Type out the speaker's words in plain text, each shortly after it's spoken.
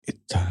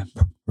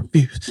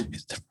reviews.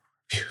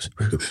 It's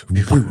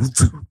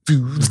the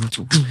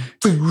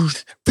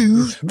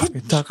reviews.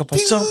 We talk about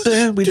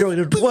something we don't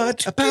know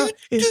what about.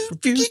 It's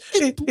reviews.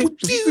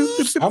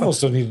 I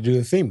almost don't need to do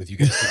the theme with you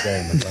guys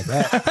very much like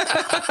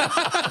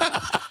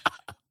that.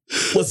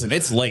 Listen,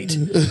 it's late.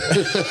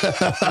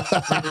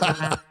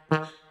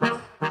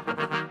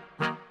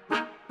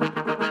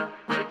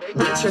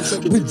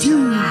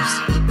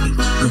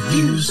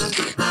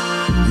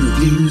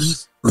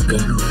 Reviews. We're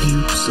gonna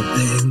review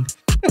something.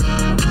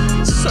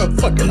 So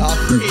fucking off.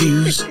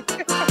 Reviews.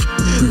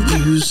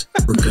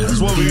 We're gonna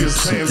That's what we review were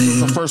saying since the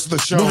something. first of the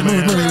show,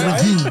 man.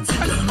 Reviews. You're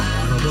gonna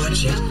wanna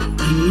watch it,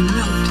 and you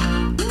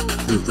know it.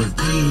 The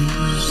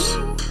reviews.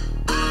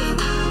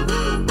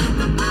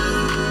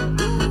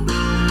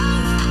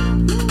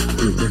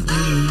 The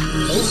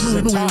reviews. It's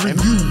the time.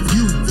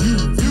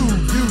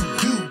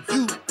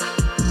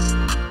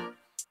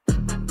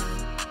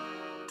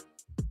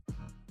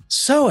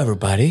 So,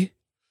 everybody,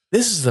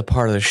 this is the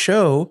part of the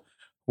show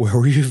where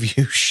we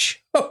review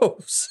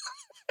shows.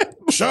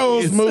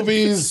 Shows,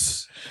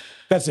 movies.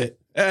 That's it.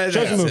 Shows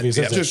and movies,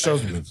 that's it. Just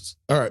shows and movies.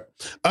 All right.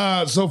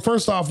 So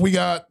first off, we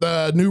got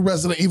the new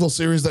Resident Evil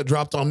series that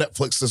dropped on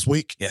Netflix this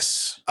week.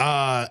 Yes.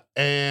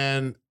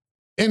 And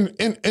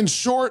in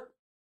short,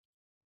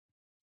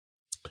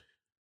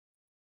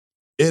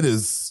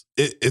 it's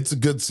a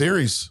good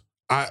series.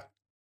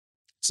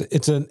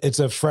 It's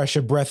a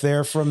fresher breath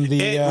air from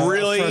the It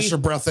really Fresher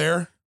breath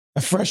air.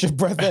 a fresher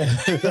breath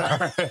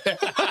air.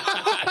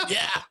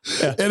 Yeah.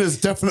 It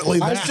is definitely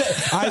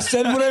that. I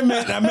said what I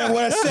meant. I meant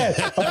what I said.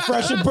 A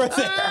fresher breath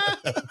air.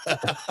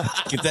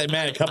 Get that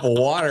man a cup of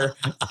water.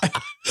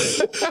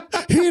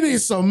 He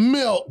needs some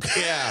milk.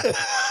 Yeah.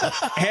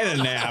 And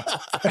a nap.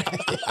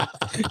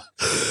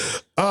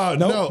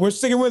 No, we're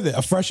sticking with it.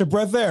 A fresher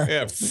breath air.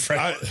 Yeah.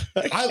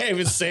 I can't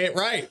even say it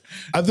right.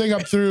 I think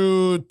I'm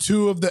through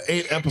 2 of the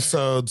 8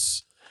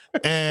 episodes,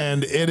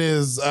 and it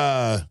is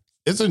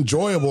it's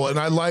enjoyable, and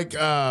I like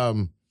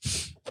the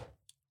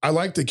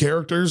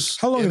characters.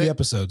 How long in are the it.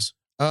 episodes?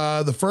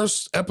 The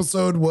first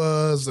episode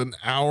was an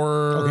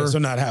hour. Okay, so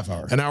not half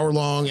hour. an hour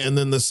long, and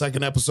then the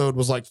second episode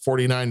was like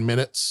 49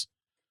 minutes.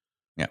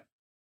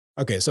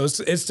 Okay, so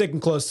it's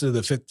sticking close to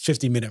the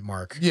 50-minute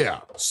mark.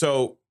 Yeah.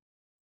 So,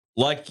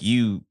 like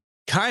you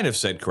kind of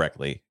said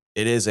correctly,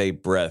 it is a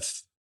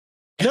breath.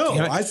 No,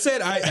 Damn it. I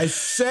said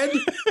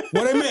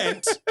what I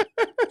meant.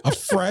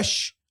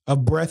 A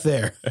breath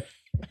air.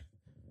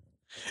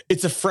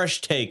 It's a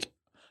fresh take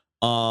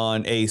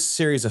on a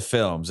series of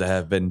films that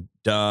have been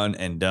done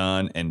and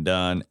done and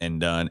done and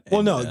done.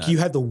 Well, and no, done. you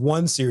had the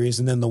one series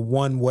and then the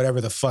one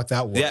whatever the fuck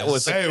that was. That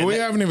was- Hey, I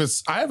haven't even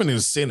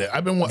seen it.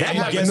 I've been That like,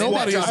 happens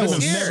nobody in that else time is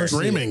of year.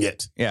 streaming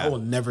it. I Yeah. will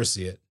never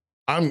see it.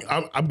 I'm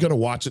gonna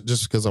watch it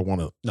just because I want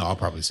to. No, I'll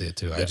probably see it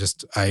too. Yeah.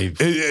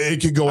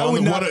 It could go I on.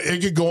 would not-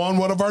 It could go on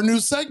one of our new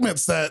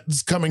segments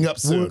that's coming up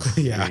soon.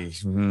 Yeah.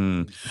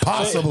 Mhm.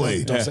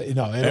 Possibly. Don't say,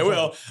 no, It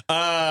will.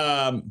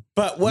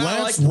 But what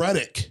I like, Lance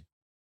Reddick.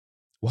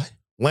 What?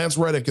 Lance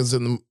Reddick is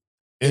in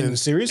In the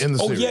series? in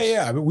the oh, series.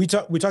 yeah. I mean, we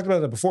talked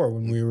about that before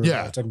when we were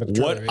Yeah. talking about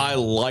the what trailer, I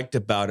liked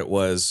about it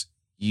was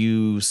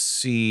you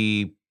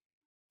see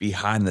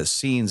behind the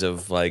scenes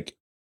of like,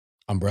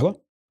 Umbrella?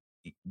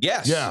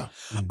 yes, Yeah.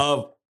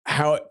 of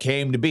how it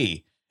came to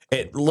be.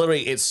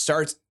 It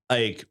starts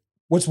like,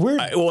 What's weird?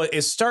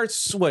 it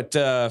starts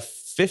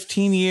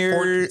 15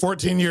 years,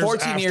 14 years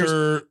 14 after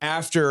years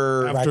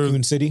after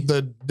Raccoon City?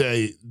 the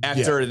day.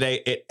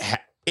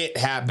 it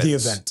happens. The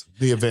event.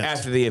 The event.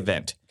 After the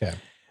event. Okay.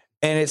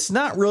 And it's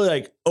not really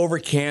like over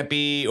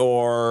campy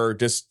or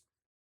just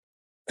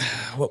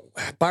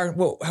Byron,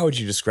 how would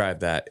you describe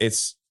that?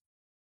 It's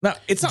not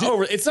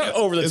over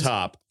the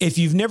top. If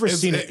you've never It's-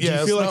 seen it, do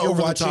yeah, you feel it's like not you're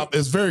over watching? the top.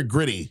 It's very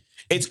gritty.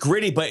 It's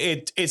gritty, but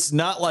it's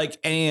not like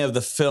any of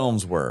the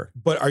films were.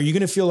 But are you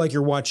going to feel like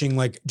you're watching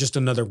like just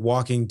another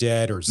Walking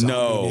Dead or Zombie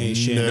No,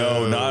 Nation?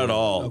 no, not at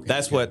all. Okay,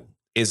 That's okay. what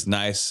is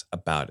nice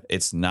about it.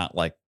 It's not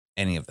like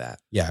any of that.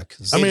 Yeah,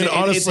 because I mean, It's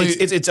honestly-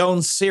 it's its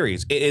own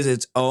series. It is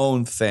its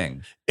own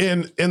thing.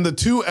 In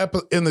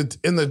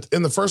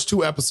the first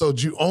 2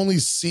 episodes, you only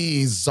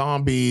see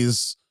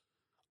zombies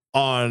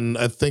on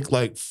I think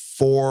like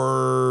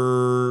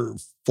 4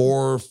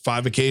 or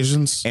 5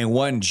 occasions, And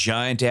one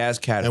giant ass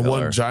and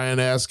caterpillar. one giant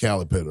ass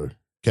caterpillar.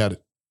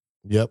 Yep.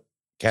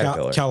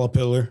 caterpillar.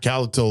 Caterpillar.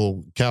 Cattle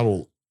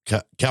prod.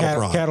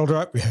 Cattle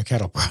drop. Yeah,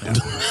 cattle prod.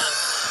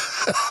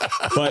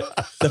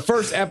 But the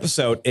first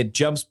episode, it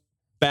jumps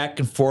back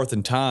and forth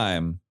in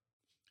time,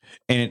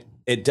 and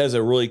it does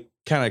a really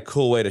kind of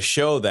cool way to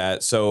show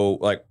that. So,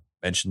 like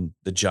mentioned,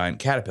 the giant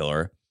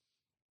caterpillar,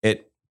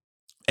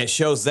 it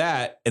shows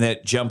that, and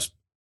it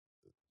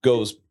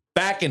goes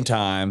back in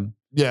time.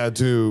 Yeah,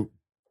 to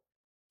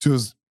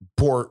his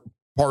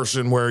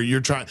portion where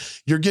you're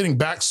getting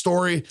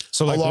backstory.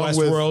 So like Along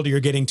with- Westworld, you're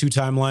getting 2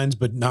 timelines,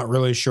 but not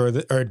really sure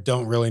that, or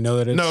don't really know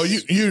that it's. No,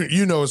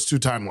 you know it's 2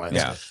 timelines.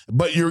 Yeah.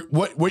 But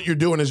what you're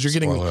doing is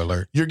Spoiler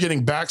alert. you're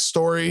getting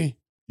backstory.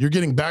 You're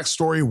getting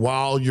backstory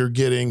while you're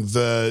getting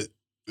the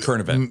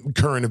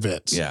current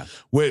events. Yeah.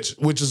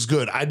 Which is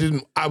good.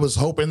 I was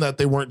hoping that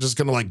they weren't just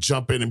gonna like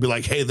jump in and be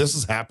like, hey, this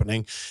is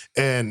happening,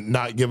 and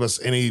not give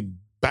us any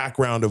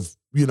background of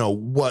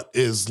what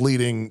is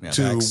leading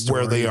to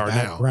where they are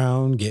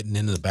now. Getting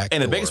into the back.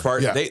 And the biggest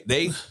part,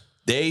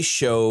 they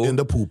show in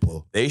the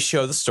poopa. They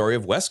show the story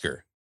of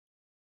Wesker.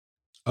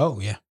 Oh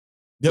yeah.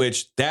 Yep.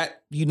 Which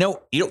that you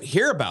don't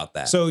hear about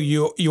that. So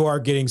you are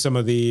getting some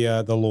of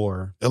the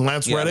lore. And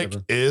Lance Reddick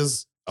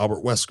is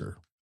Albert Wesker.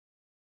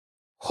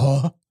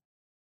 Huh?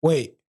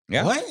 Wait.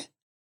 Yeah. What?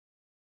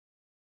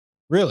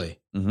 Really?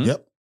 Mm-hmm.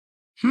 Yep.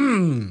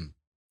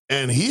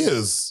 And he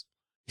is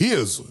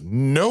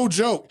no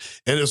joke.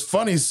 And it's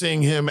funny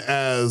seeing him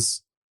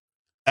as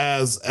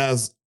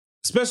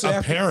especially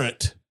a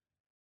parent.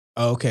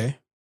 Oh, okay.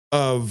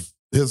 Of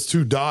his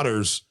two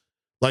daughters.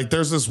 Like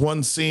there's this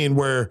one scene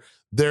where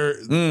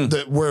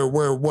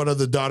where one of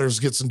the daughters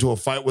gets into a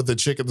fight with a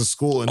chick at the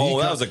school, and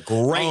that was a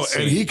great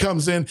scene. And he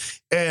comes in,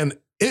 and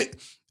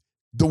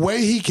the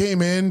way he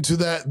came into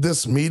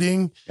this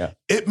meeting,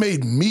 it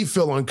made me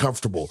feel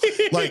uncomfortable.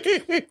 Like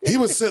he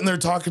was sitting there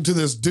talking to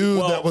this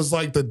dude that was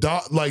like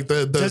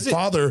the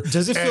father.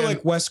 Does it feel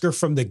like Wesker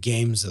from the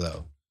games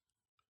though?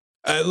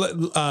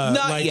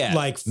 Not yet.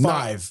 Like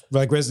 5,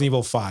 like Resident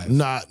Evil 5.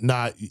 Not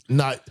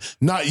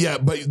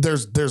yet. But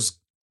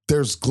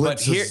there's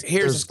glimpses.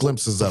 Here's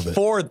glimpses of it.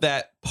 Before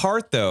that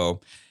part,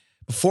 though,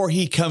 before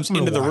he comes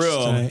into the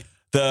room,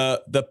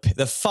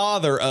 the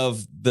father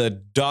of the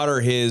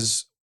daughter,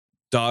 his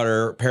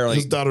daughter, apparently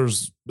his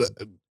daughter's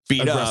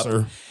beat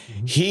aggressor. up.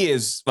 He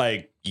is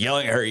like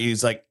yelling at her.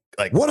 He's like,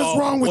 what is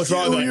wrong with you?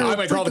 Like, I'm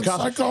gonna call the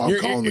cops.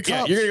 You're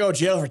gonna go to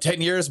jail for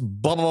 10 years.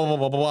 Blah blah blah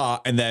blah blah blah.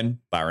 And then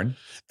Byron.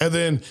 And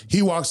then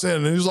he walks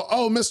in and he's like,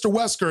 "Oh, Mr.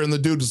 Wesker," and the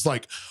dude is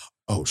like,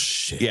 "Oh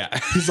shit, yeah,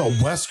 he's a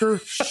Wesker."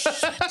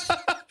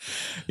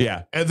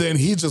 Yeah. And then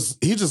he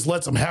just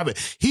lets him have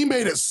it. He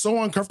made it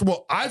so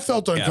uncomfortable. I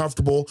felt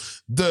uncomfortable.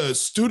 The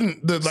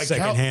student,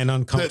 secondhand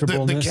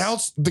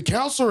uncomfortableness. The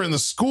counselor in the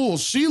school,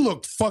 she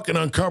looked fucking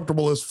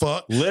uncomfortable as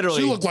fuck.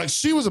 Literally. She looked like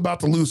she was about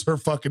to lose her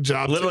fucking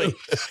job. Literally.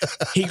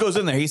 He goes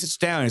in there, he sits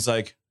down, he's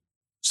like,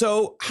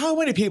 so how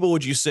many people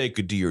would you say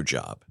could do your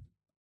job?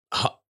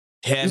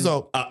 10,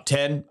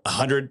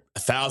 100,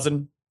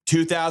 1,000,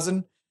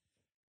 2,000?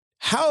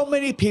 How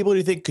many people do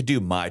you think could do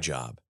my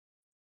job?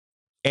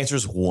 Answer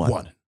is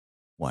one.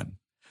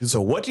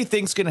 So what do you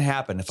think is going to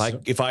happen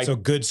if I so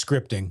good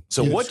scripting?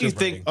 So what do you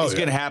think is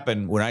going to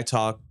happen when I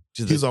talk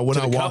to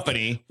the,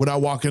 company? When I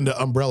walk into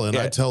Umbrella and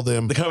I tell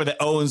them the company that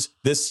owns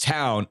this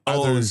town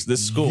owns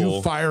this school,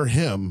 you fire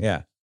him,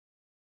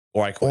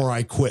 or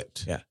I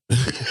quit. Yeah,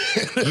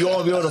 you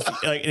won't be able to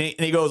like. And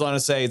he goes on to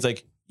say, it's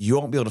like you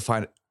won't be able to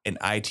find an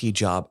IT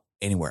job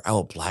anywhere. I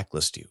will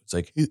blacklist you. It's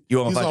like you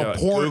won't find out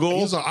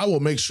Google. I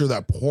will make sure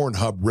that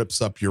Pornhub rips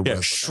up your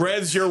resume.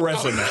 Shreds your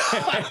resume.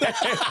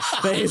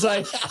 he's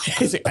like,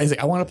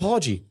 I want an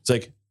apology. It's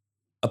like,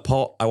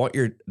 I want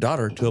your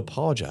daughter to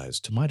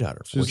apologize to my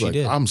daughter for what she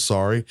did. I'm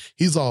sorry.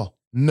 He's all,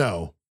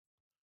 no.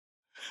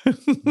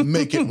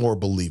 Make it more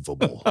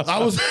believable. I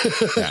was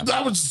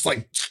just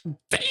like,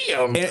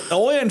 damn. And the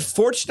only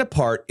unfortunate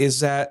part is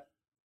that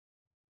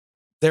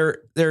there's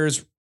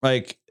rumors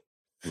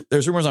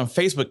on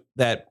Facebook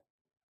that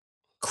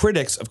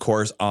critics, of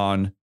course,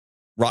 on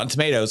Rotten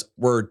Tomatoes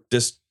were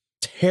just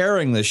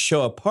tearing the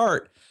show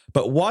apart.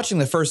 But watching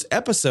the first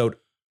episode,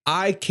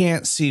 I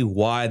can't see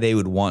why they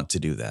would want to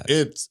do that.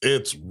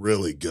 It's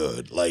really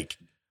good. Like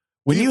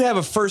when you have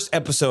a first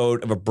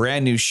episode of a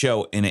brand new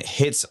show and it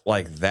hits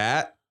like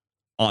that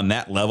on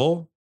that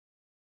level,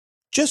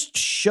 just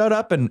shut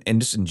up and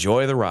just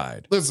enjoy the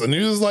ride. Listen, he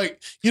was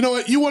like, you know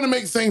what? You want to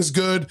make things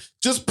good?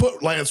 Just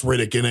put Lance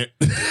Reddick in it.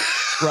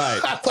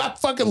 Right. I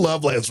fucking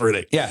love Lance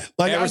Reddick. Yeah.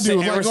 Like I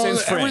do.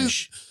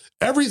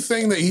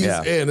 Everything that he's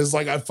in is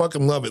like, I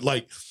fucking love it.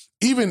 Like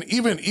even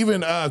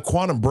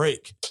Quantum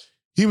Break.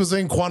 He was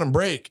in Quantum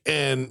Break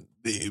and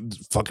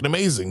fucking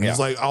amazing. He's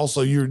like,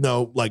 also,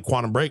 like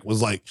Quantum Break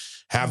was like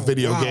half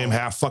video game,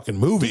 half fucking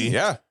movie.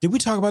 Yeah. Did we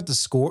talk about the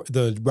score,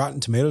 the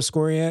Rotten Tomatoes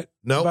score yet?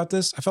 No. About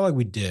this? I felt like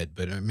we did,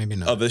 but maybe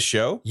not. Of this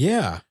show?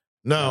 Yeah.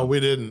 No, we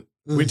didn't.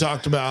 We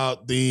talked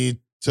about the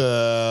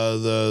I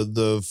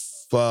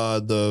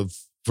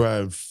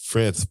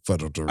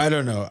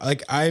don't know.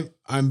 Like I'm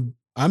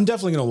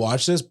definitely gonna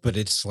watch this, but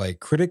it's like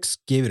critics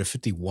gave it a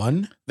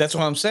 51. That's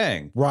what I'm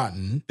saying.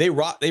 Rotten. They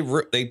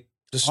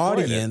destroyed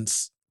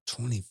Audience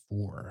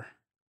 24.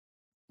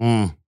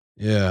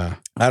 Yeah.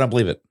 I don't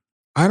believe it.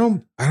 I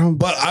don't.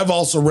 But I've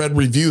also read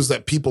reviews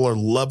that people are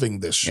loving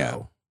this show.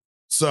 Yeah.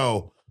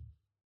 So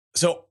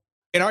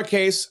in our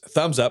case,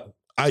 thumbs up.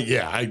 I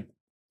give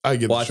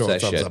the show a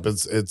thumbs up.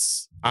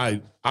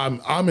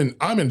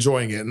 I'm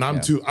enjoying it, and I'm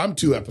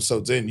 2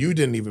 episodes in. You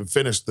didn't even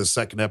finish the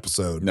second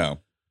episode. No.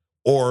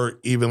 Or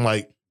even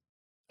like,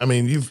 I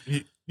mean,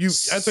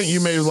 I think you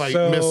may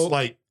have missed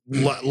like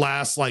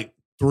last like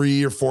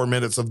 3 or 4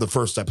 minutes of the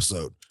first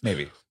episode.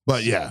 Maybe.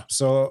 But yeah.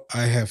 So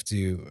I have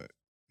to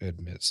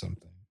admit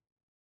something.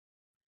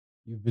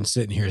 You've been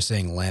sitting here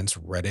saying Lance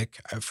Reddick.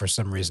 For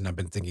some reason, I've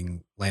been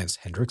thinking Lance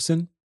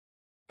Hendrickson.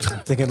 I'm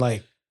thinking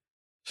like,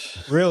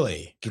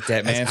 really? Get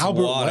that man some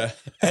water.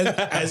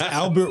 As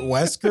Albert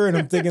Wesker, and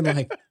I'm thinking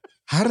like,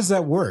 how does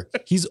that work?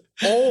 He's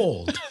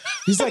old.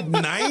 He's like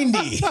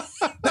 90.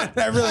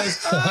 I realized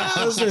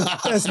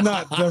that's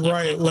not the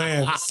right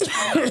Lance.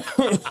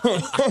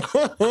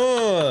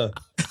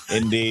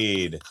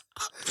 Indeed.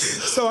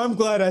 So I'm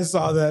glad I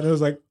saw that. It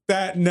was like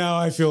that. Now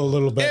I feel a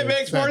little better. It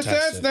makes more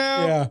sense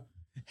now. Yeah.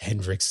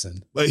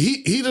 Hendrickson. But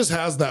he just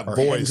has that Or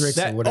voice. Hendrix.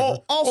 That, whatever.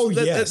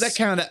 Yes. that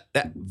kind of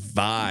that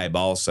vibe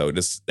also,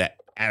 just that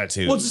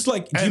attitude. Well, just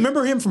like, do you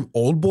remember him from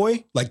Old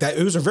Boy? Like that,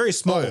 it was a very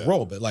small Oh, yeah.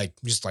 role, but like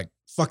just like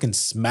fucking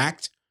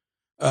smacked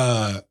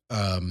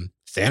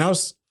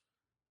Thanos.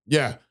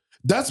 Yeah.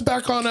 That's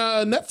back on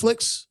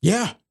Netflix.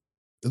 Yeah.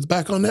 It's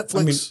back on Netflix.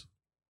 I mean-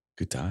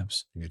 good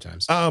times. Good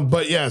times.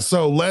 But yeah,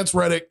 so Lance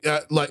Reddick,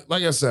 like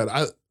I said,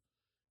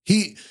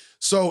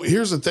 so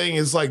here's the thing,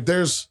 is like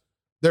there's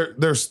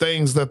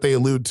things that they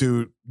allude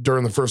to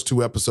during the first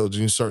 2 episodes,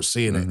 and you start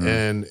seeing it,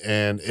 and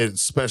it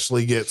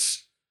especially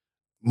gets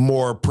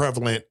more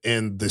prevalent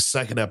in the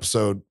second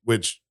episode,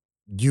 which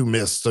you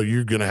missed, so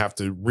you're gonna have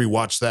to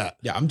rewatch that.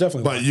 Yeah, I'm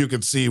definitely. But you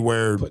can see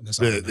where Putting this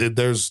on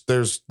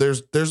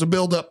there's a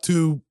build up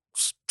to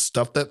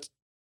stuff that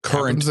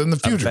Current happens in the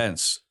future.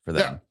 events for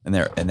them and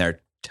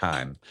their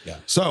time.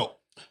 So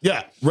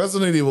yeah,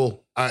 Resident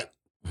Evil,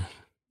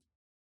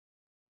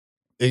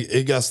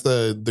 it got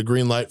the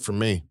green light from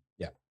me.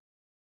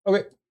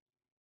 Okay.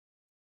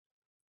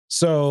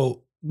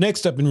 So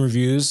next up in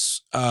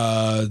reviews,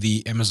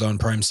 the Amazon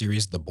Prime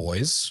series, The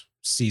Boys,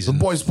 The season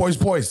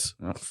boys.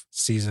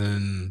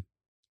 season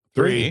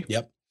 3.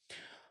 Yep.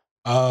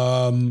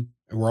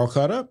 We're all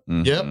caught up.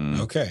 Yep.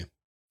 Okay.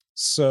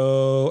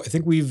 So I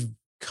think we've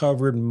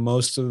covered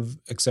most of,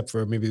 except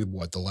for maybe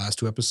the last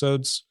 2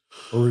 episodes,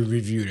 or we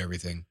reviewed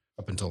everything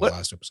up until What? the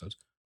last episodes.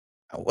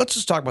 Let's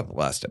just talk about the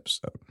last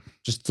episode.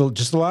 Just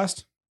the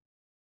last.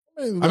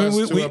 I mean,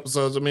 we-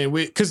 episodes. I mean,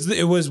 Because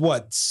it was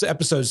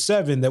episode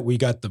 7 that we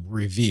got the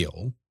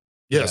reveal.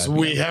 yes,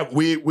 Yeah.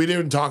 we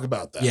didn't talk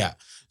about that. Yeah.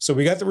 So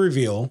we got the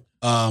reveal,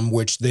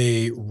 which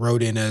they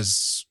wrote in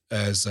as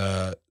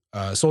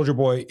Soldier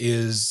Boy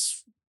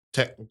is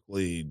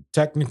technically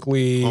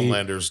yeah,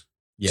 Homelander's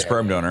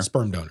Sperm donor.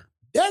 Sperm donor.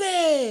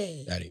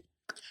 daddy. Daddy.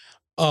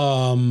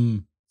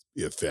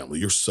 Yeah, family,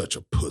 you're such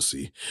a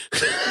pussy.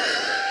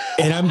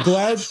 And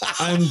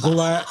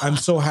I'm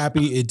so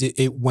happy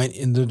it went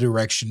in the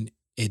direction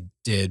it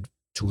did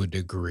to a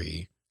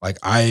degree. Like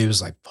I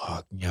was like,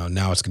 fuck,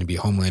 now it's going to be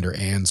Homelander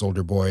and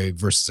Soldier Boy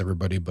versus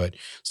everybody, but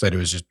instead it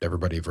was just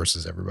everybody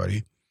versus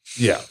everybody.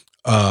 Yeah,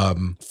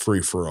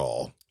 free for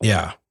all.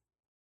 Yeah.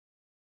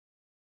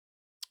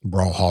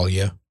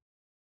 Brawlhalla.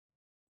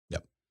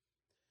 Yep.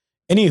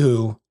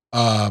 Anywho,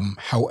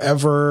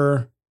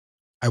 however,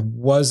 I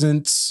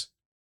wasn't.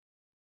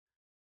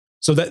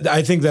 So that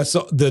I think that's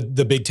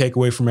the big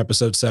takeaway from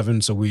episode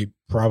 7. So we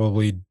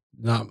probably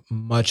not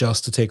much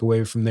else to take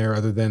away from there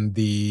other than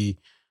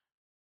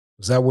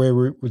was that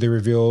where they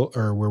reveal,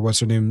 or where what's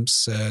her name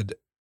said,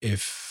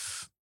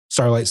 if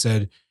Starlight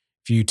said,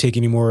 if you take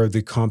any more of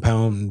the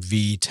compound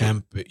V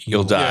temp,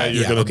 You'll die. Yeah,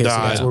 you're gonna okay, die.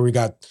 So that's where we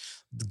got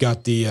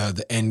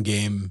the end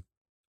game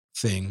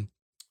thing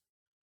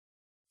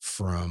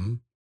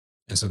from.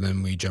 And so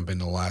then we jump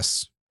into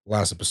last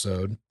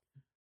episode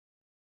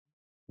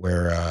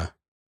where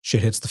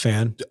shit hits the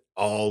fan.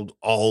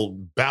 All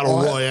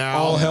battle royale.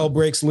 All hell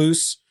breaks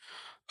loose.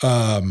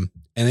 And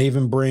they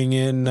even bring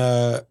in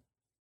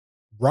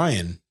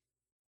Ryan.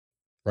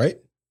 Right?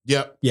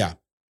 Yep. Yeah.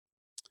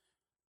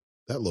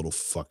 That little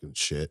fucking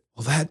shit.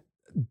 Well,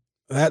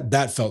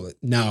 that felt.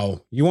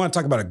 Now, you want to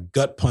talk about a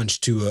gut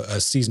punch to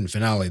a season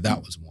finale?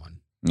 That was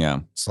one.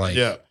 Yeah. It's like,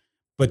 Yeah.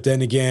 But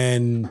then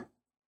again,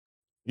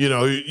 You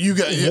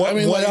got. What- I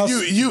mean, what like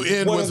else- you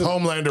end what with are the-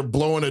 Homelander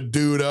blowing a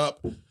dude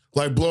up,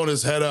 like blowing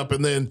his head up,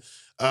 and then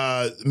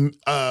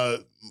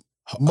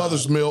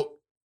Mother's Milk,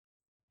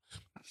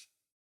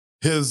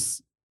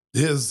 his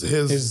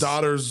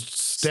daughter's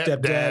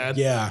stepdad,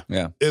 yeah,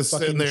 is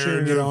Fucking sitting there cheering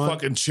and it on.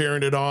 fucking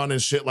cheering it on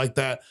and shit like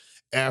that.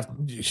 After,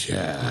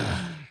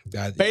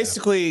 That-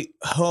 Basically,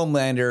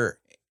 Homelander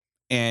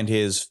and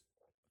his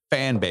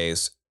fan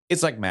base,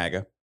 it's like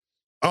MAGA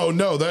oh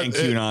no, that and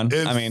QAnon.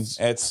 it's- I mean,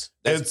 that's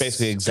it's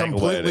basically exactly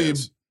what it completely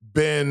is.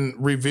 been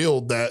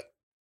revealed that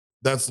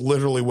that's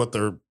literally what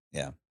they're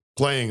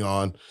playing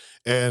on.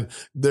 And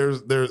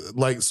there's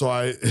like, so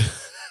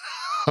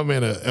I'm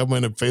in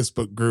a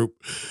Facebook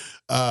group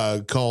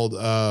called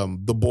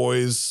The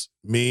Boys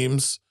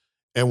Memes,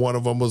 and one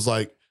of them was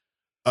like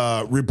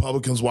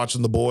Republicans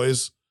watching The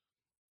Boys,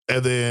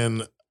 and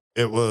then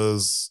it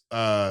was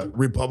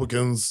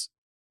Republicans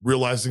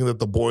realizing that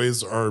The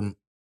Boys are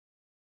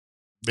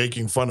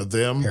making fun of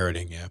them,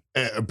 parroting, yeah.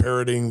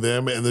 parroting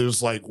them, and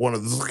there's like one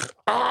of those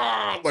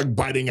like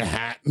biting a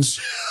hat and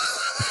shit.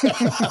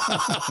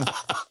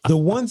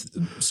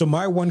 So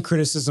my one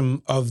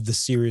criticism of the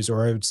series,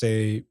 or I would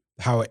say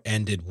how it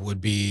ended,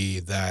 would be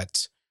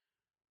that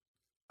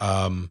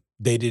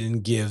they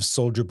didn't give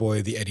Soldier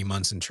Boy the Eddie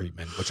Munson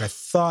treatment, which I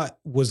thought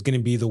was going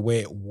to be the way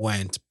it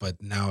went, but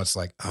now it's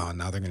like, oh,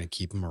 now they're going to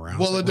keep him around.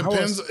 Well, Like, it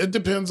depends. It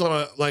depends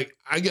on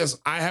I guess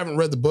I haven't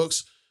read the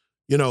books.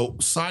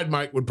 Side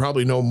Mike would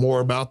probably know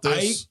more about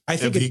this. I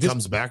think if he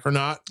comes back or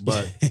not,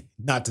 but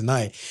not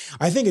tonight.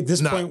 I think at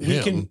this point we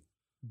can.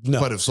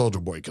 No, but if Soldier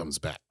Boy comes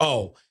back,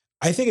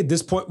 I think at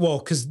this point, well,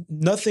 because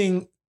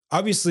nothing.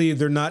 Obviously,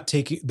 they're not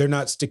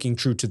sticking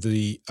true to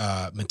the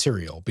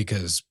material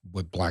because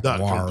with Black not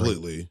Noir,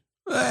 completely.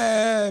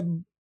 I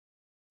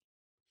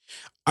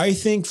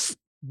think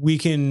we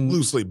can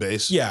Loosely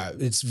based. Yeah,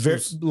 it's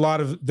a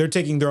lot of they're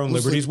taking their own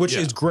liberties, which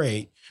is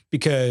great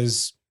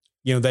because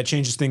that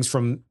changes things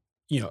from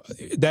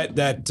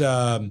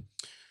that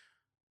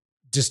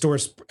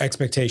distorts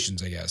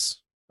expectations, I guess,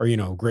 or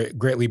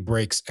greatly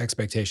breaks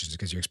expectations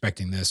because you're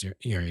expecting this.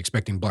 You're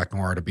expecting Black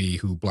Noir to be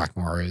who Black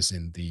Noir is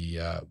in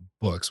the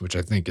books, which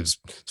I think is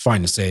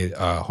fine to say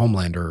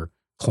Homelander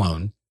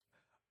clone.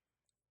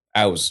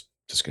 I was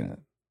just gonna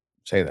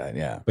say that,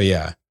 yeah, but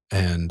yeah,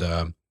 and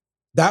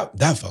that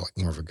felt like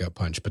more of a gut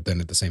punch. But then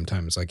at the same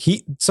time, it's like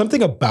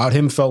something about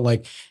him felt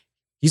like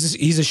he's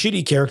a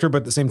shitty character, but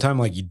at the same time,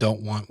 like you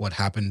don't want what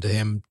happened to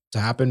him to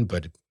happen,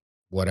 but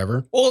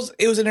whatever. Well,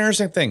 it was an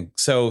interesting thing.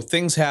 So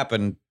things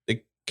happened.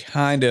 It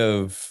kind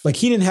of like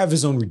he didn't have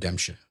his own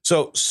redemption.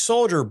 So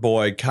Soldier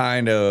Boy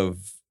kind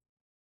of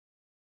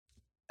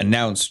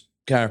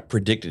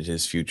predicted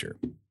his future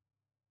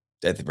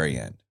at the very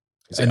end.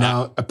 And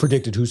now I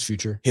predicted whose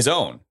future? His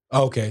own.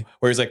 Oh, okay.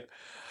 Where he's like,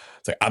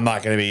 I'm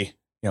not going to be,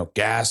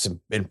 gassed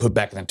and put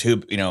back in the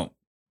tube, blah,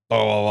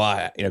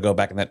 blah, blah, go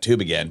back in that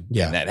tube again.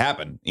 Yeah. And that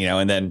happened,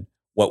 and then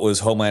what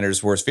was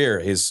Homelander's worst fear?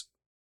 His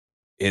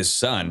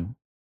son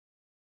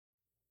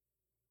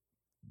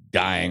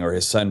dying or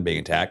his son being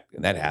attacked.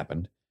 And that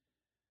happened.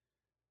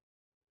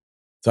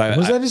 So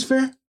was that his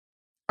fear?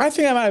 I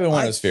think I might have been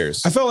one of his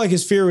fears. I felt like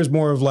his fear was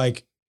more of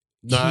like,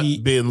 not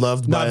being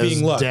loved by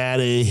his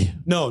daddy.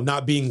 No,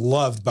 not being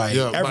loved by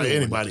by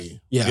anybody.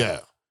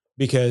 Yeah.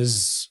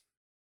 Because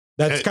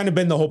that's kind of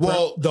been the whole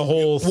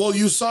Well,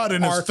 you saw it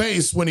in his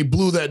face when he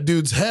blew that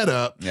dude's head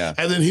up. Yeah.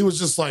 And then he was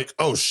just like,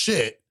 oh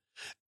shit.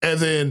 And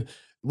then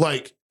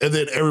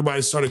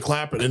everybody started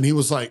clapping and he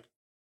was like,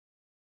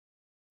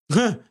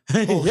 yeah.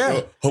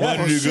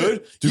 Homelander do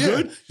good?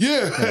 Good?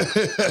 Yeah.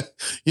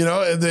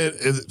 And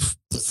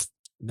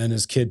then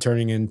his kid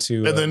turning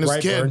into and then his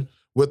kid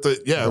with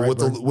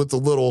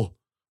the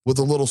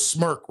little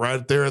smirk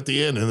right there at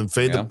the end, and then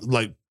fade to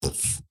black.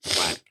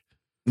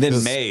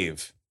 Then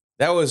Maeve,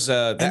 that was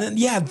and then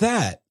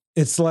that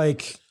it's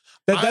like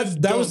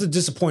that was the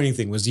disappointing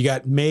thing was you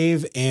got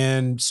Maeve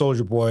and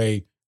Soldier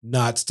Boy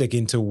not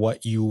sticking to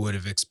what you would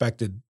have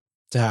expected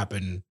to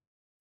happen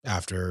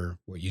after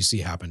what you see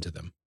happen to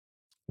them,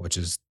 which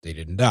is they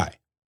didn't die,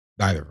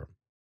 neither of them.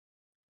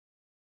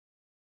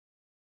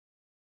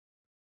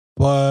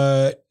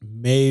 But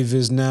Maeve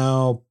is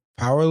now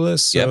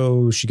powerless,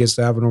 so she gets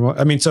to have a normal.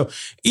 I mean, so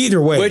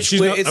either way,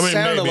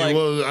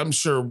 I'm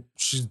sure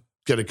she's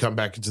gonna come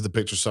back into the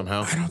picture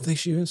somehow. I don't think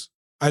she is.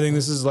 I think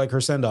this is like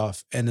her send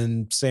off, and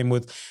then same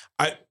with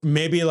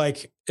maybe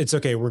like it's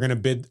okay. We're gonna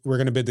bid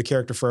the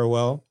character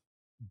farewell,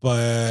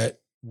 but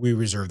we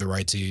reserve the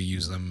right to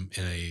use them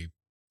in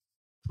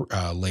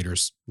a later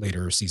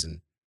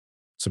season.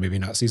 So maybe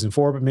not season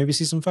 4, but maybe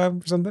season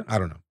 5 or something. I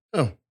don't know.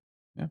 Oh.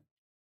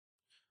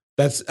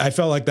 I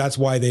felt like that's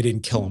why they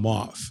didn't kill him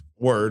off.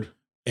 Word.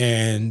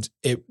 And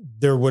it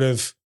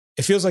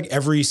feels like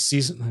every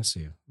season, let's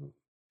see.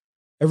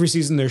 Every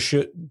season I'm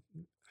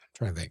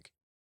trying to think.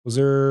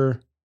 Who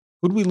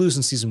did we lose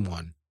in season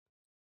 1?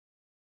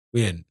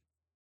 We didn't.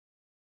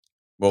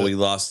 Well, we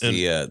lost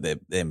the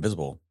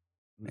Invisible.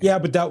 Yeah,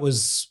 but that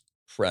was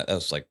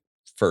like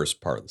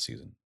first part of the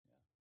season.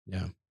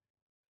 Yeah.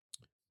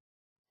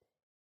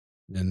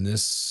 Then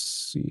this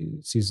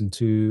season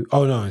 2.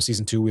 Oh no, in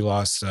season 2 we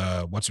lost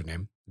what's her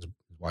name? His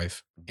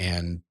wife.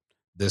 And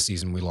this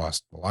season we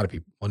lost a lot of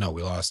people. Well, no,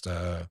 we lost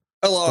a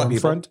lot of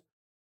people.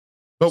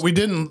 But we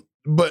didn't.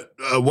 But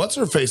what's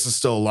her face is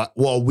still alive.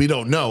 Well, we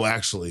don't know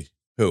actually.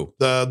 Who?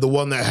 The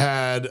one that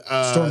had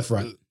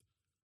Stormfront.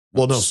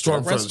 Well, no,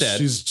 Stormfront's dead.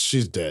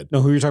 She's dead. No,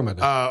 who are you talking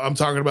about? I'm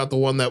talking about the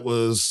one that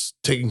was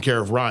taking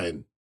care of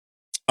Ryan.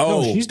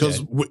 Oh, no, she's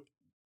dead.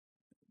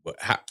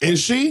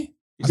 Is she?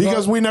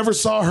 Because we never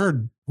saw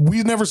her.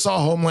 We never saw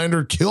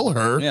Homelander kill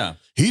her. Yeah.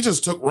 He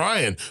just took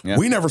Ryan. Yeah.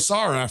 We never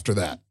saw her after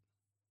that.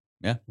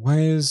 Yeah.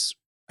 I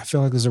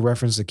feel like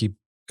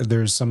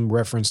there's some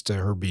reference to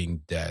her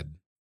being dead.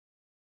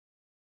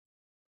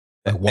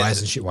 Like why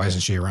isn't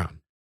she around?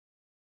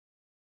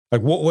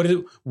 Like what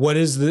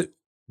is the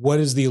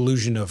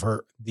illusion of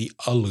her,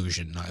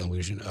 not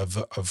illusion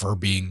of her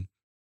being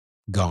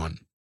gone?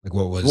 Like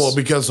what was? Well,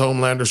 because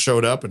Homelander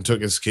showed up and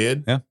took his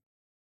kid. Yeah.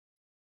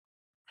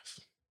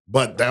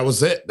 But that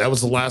was it. That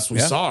was the last we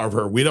saw of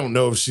her. We don't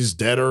know if she's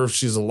dead or if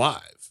she's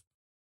alive.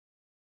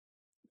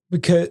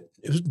 Because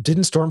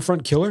didn't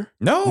Stormfront kill her?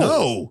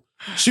 No.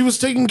 She was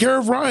taking care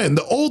of Ryan,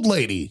 the old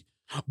lady.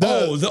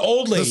 The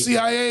old lady. The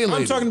CIA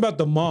lady. I'm talking about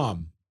the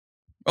mom.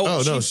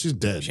 Oh, no, she's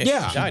dead.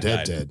 Yeah. She's died.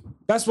 dead.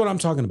 That's what I'm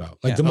talking about.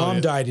 Like Yeah. the Oh, mom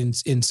yeah. died in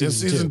season, In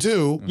season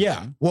 2. 2.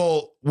 Yeah.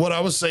 Well, what I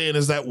was saying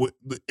is that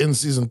in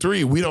season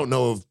 3, we don't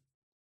know if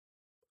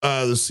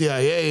the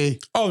CIA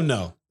Oh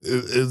no.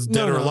 is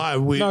dead No, or no.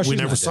 alive. We No, she's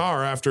never not saw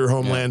her after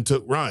Homeland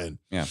took Ryan.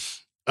 Yeah.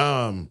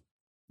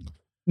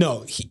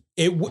 No,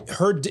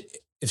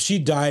 if she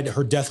died,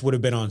 her death would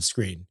have been on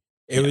screen.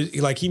 It was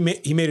like he made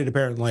it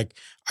apparent, like,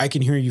 I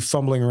can hear you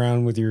fumbling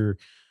around with your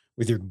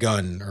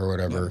gun or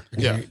whatever.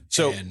 Yeah.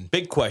 So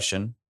big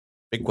question.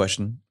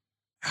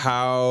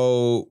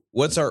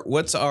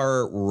 What's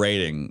our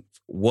rating?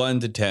 1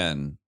 to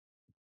 10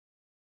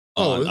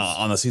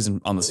 on the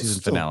season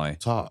Still finale.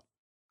 Top.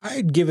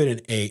 I'd give it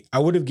an 8. I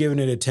would have given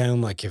it a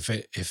 10, like if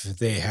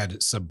they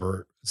had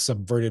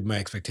subverted my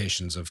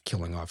expectations of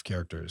killing off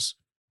characters.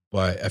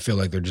 But I feel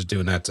like they're just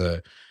doing that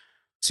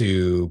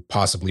to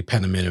possibly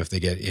pen them in if they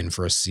get in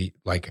for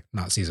like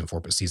not season 4,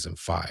 but season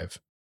 5.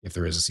 If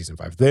there is a season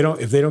 5,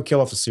 if they don't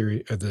kill off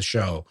the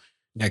show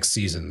next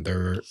season,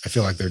 I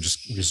feel like they're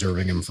just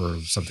reserving him for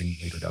something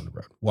later down the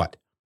road. What?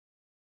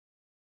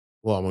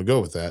 Well, I'm gonna go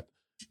with that.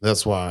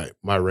 That's why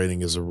my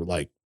rating is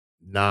like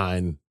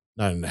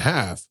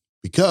 9.5,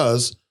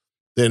 because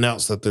they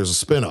announced that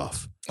there's a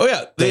spinoff. Oh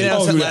yeah, they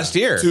announced it last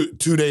year.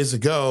 2 days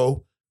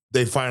ago,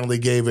 they finally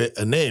gave it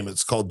a name.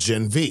 It's called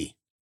Gen V.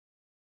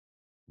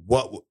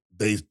 What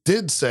they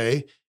did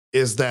say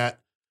is that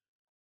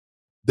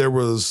there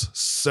was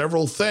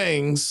several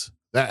things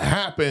that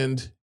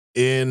happened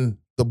in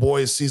The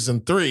Boys season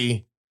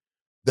 3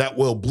 that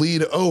will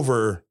bleed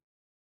over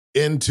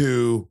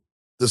into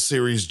the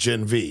series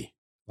Gen V.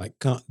 Like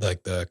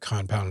the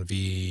Compound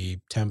V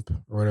temp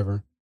or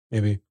whatever,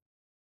 maybe.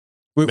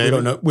 We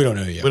don't know. We don't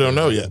know yet. We don't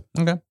know yet.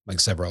 Okay. Like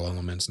several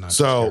elements, not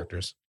So- just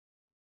characters.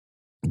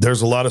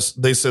 There's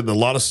they said a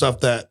lot of stuff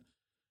that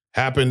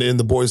happened in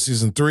The Boys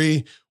season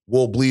 3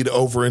 will bleed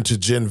over into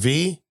Gen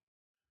V.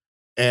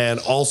 And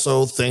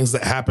also things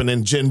that happen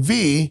in Gen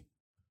V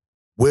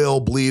will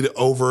bleed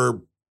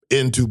over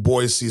into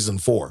Boys season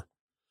 4.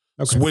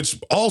 Okay. Which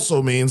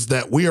also means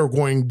that we are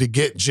going to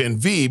get Gen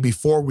V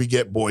before we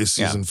get Boys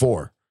season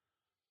 4.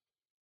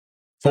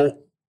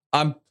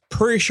 I'm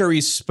pretty sure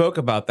we spoke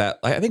about that.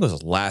 I think it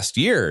was last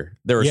year.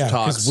 There was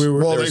talks. They said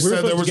there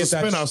supposed to was a get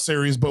that- spinoff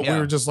series, but we Yeah.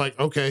 were just like,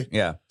 okay.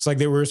 Yeah, It's like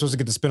they were supposed to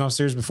get the spinoff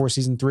series before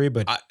season 3,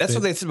 but that's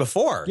what they said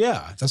before.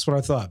 yeah, that's what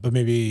I thought. But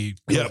maybe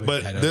Yeah, COVID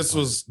but had a this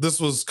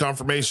plan. was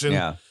confirmation.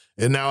 Yeah.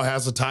 It now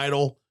has a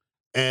title,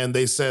 and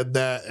they said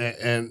that,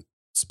 and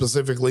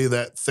specifically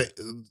that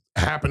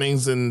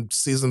happenings in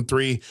season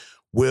 3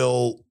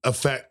 will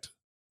affect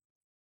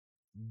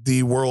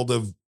the world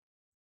of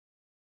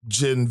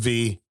Gen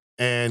V,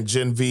 and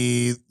Gen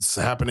V's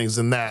happenings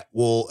in that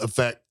will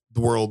affect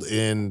the world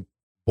in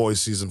Boys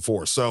season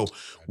 4. So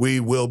we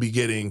will be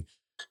getting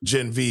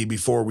Gen V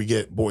before we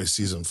get Boys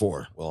season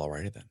 4. Well,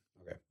 alrighty then.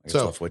 Okay. I guess So-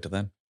 I'll have to wait till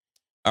then.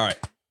 All right.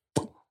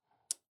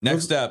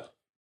 Next up,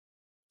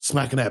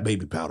 Smacking that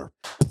baby powder.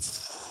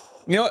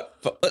 you know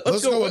what?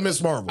 Let's go with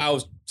Miss Marvel. I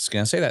was just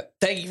gonna say that.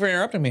 Thank you for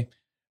interrupting me.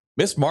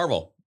 Miss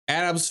Marvel,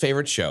 Adam's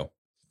favorite show.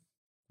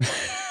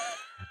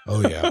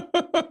 Oh yeah,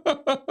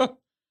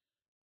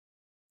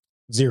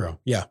 0.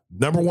 Yeah,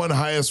 Number 1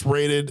 highest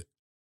rated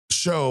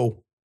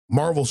show,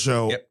 Marvel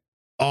show, Yep.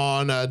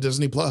 on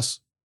Disney Plus.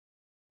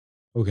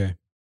 okay.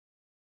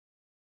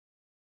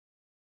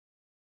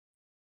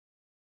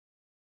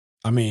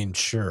 I mean,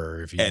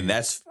 sure. If you And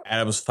that's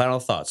Adam's final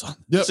thoughts on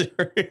Yep.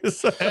 the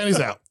series. And he's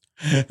out.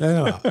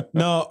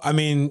 no, I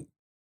mean,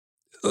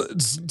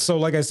 so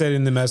like I said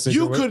in the message,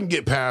 You couldn't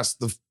get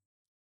past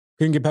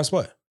couldn't get past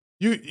what?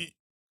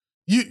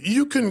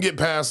 you couldn't get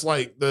past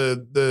like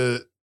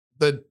the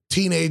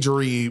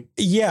teenagery.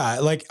 Yeah,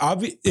 like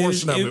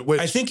Portion of it,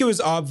 which- I think it was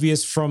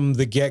obvious from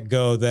the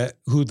get-go that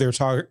who their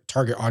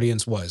target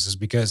audience is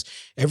because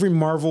every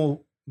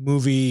Marvel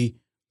movie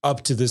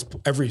up to this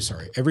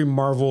every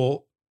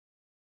Marvel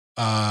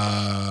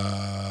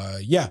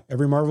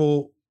every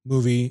Marvel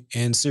movie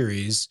and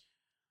series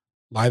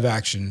live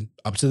action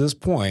up to this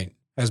point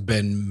has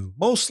been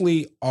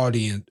mostly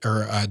audience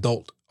or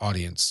adult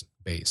audience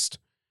based.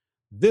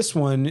 This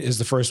one is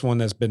the first one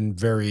that's been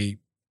very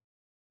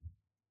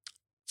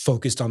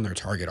focused on their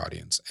target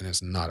audience, and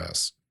it's not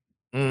us.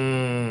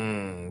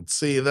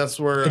 See, that's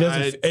where It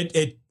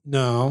doesn't.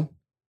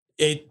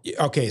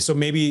 Okay. So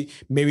maybe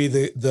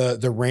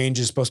the range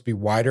is supposed to be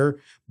wider,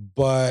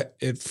 but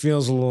it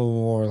feels a little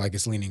more like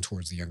it's leaning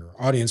towards the younger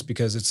audience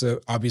because it's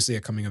obviously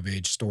a coming of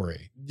age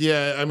story.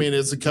 yeah, I mean,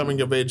 it's a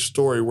coming of age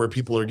story where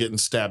people are getting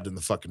stabbed in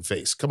the fucking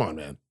face. Come on,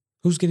 man.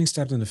 Who's getting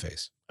stabbed in the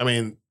face? I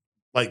mean,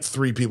 like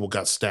 3 people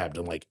got stabbed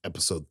in like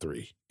episode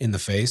 3. In the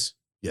face?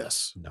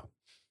 Yes. No.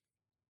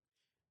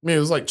 I mean, it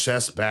was like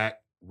chest, back,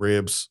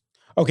 ribs.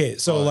 Okay.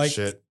 So all that like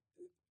shit.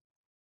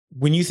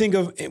 when you think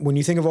of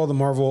all the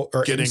Marvel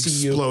or Getting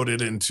MCU,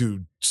 exploded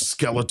into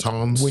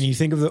skeletons. when you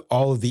think of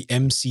all of the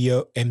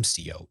MCU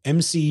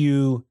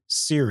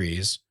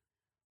series,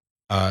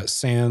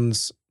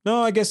 sans,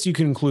 no, I guess you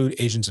can include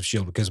Agents of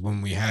S.H.I.E.L.D. because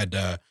when we had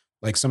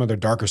like some of their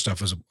darker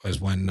stuff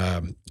was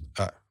when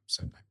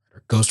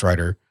Ghost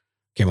Rider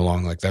came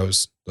along, like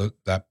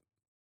that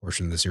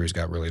portion of the series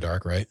got really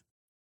dark, right?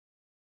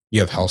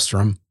 You have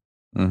Hellstrom.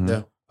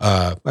 Mhm.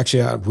 Yeah.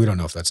 Actually, we don't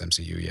know if that's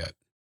MCU yet.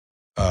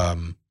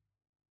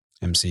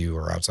 MCU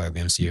or outside the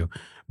MCU,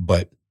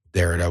 but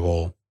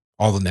Daredevil,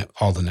 all the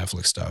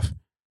Netflix stuff,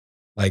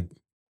 like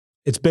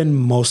it's been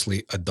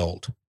mostly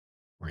adult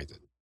oriented.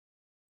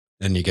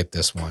 Then you get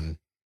this one,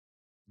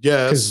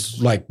 Yes.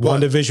 because like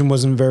but- WandaVision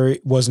wasn't very,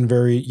 I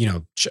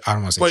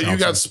don't want to say. But you got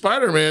child-friendly.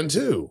 Spider-Man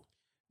too.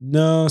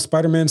 No,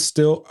 Spider-Man's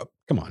still.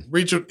 Come on.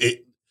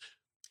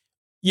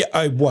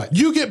 Yeah, what?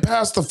 You get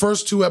past the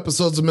first 2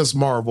 episodes of Miss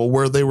Marvel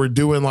where they were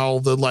doing all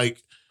the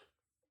like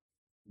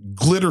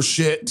glitter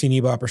shit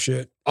Teeny bopper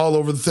shit. all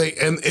over the thing,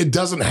 and it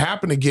doesn't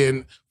happen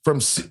again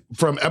from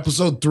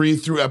episode 3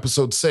 through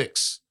episode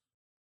 6.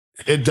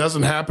 It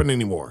doesn't happen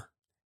anymore.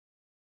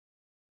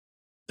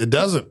 It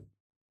doesn't.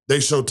 They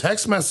show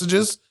text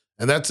messages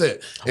and that's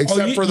it.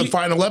 Except for the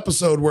final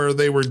episode where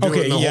they were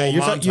doing the whole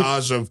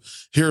montage of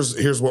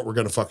here's what we're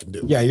gonna fucking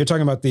do. Yeah, you're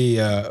talking about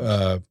the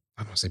I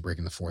don't want to say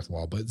breaking the fourth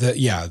wall, but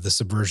the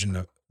subversion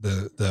of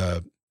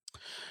the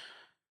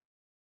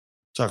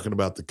Talking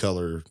about the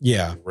color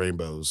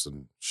rainbows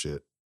and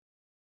shit.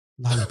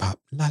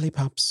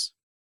 lollipops.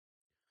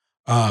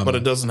 But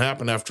it doesn't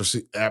happen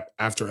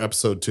after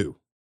episode 2.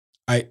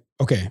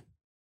 Okay.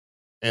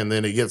 And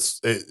then it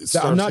starts.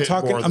 I'm not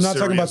talking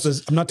about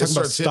this. I'm not talking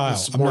about style.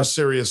 More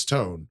serious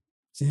tone.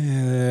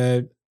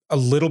 A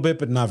little bit,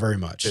 but not very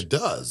much. It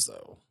does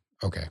though.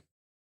 Okay.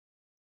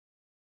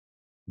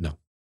 No.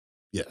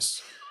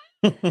 Yes.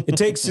 It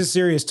takes a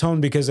serious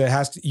tone because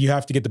you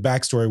have to get the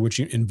backstory, which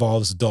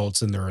involves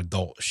adults and their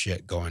adult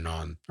shit going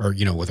on, or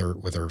with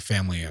her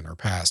family and her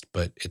past,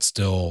 but it's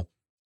still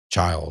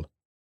child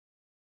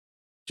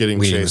getting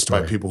leading the chased by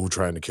story. people who are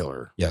trying to kill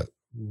her. Yeah.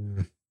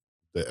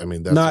 I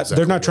mean, that's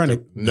they're not trying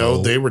to.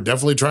 No, they were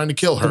definitely trying to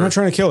kill her. They're not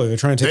trying to kill her. They're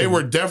trying to take. They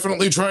were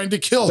definitely trying to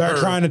kill her.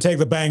 They're trying to take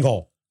the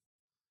bangle.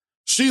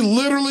 She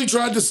literally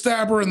tried to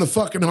stab her in the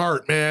fucking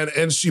heart, man,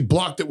 and she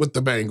blocked it with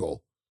the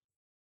bangle.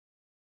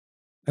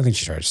 I think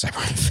she tried to stab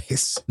her in the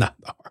face, not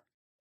the heart.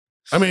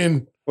 I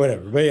mean,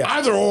 whatever. But yeah,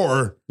 either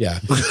or. Yeah.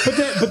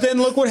 But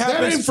then look what happens.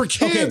 That ain't for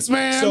kids,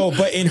 man. So,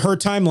 but in her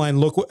timeline,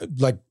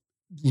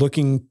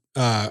 looking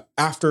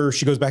after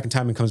she goes back in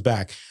time and comes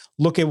back,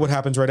 look at what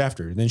happens right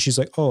after. And then she's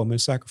like, "Oh, I'm going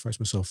to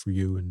sacrifice myself for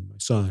you and my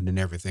son and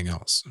everything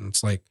else." And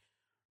it's like,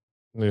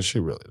 yeah, she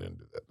really didn't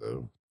do that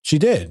though. She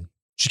did.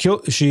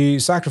 She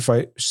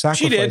sacrificed.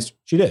 She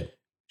did.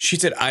 She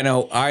said, I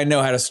know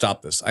how to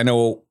stop this. I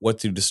know what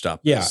to do to stop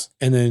Yeah. this.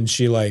 And then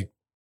she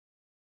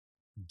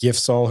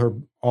gifts all her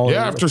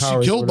after she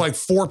powers, killed whatever.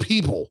 4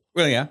 people.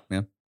 Well, yeah.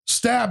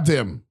 Stabbed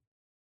them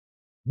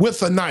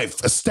with a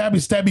knife, a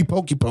stabby,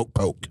 pokey,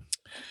 poke.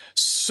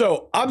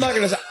 So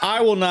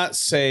I will not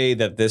say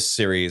that this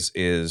series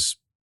is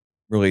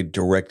really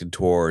directed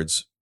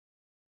towards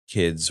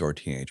kids or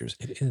teenagers.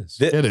 It is.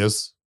 It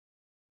is.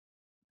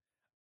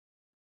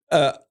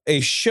 A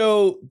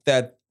show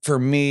that for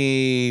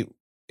me,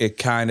 it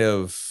kind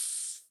of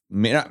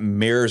not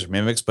mirrors or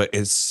mimics, but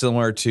it's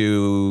similar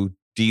to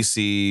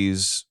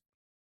DC's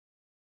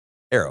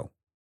Arrow.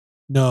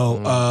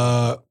 No.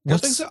 I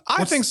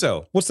think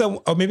so. What's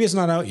that? Oh, maybe it's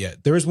not out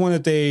yet. There is one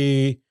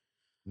that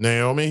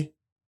Naomi.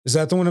 Is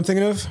that the one I'm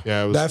thinking of?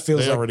 Yeah, that feels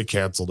they like already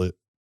canceled it.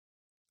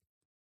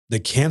 They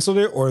canceled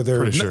it, or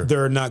Pretty sure.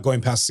 they're not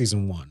going past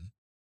season 1.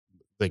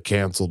 They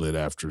canceled it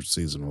after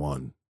season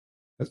 1.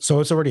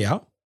 So it's already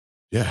out.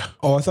 Yeah.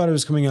 Oh, I thought it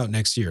was coming out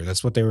next year.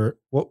 That's what they were.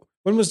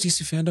 When was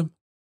DC Fandom?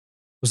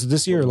 Was it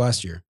this year or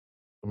last year?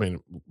 I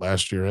mean,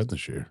 last year and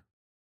this year.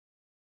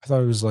 I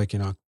thought it was like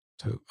in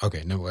October.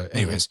 Okay, no.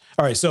 Anyways,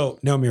 all right. So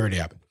Naomi already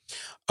happened.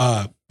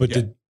 But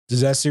Yeah.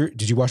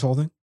 did you watch the whole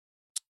thing?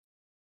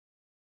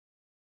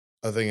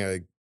 I think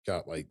I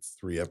got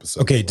 3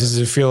 episodes. Okay. left. Does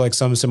it feel like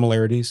some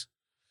similarities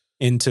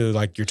into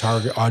your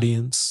target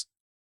audience?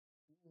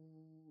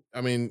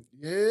 I mean,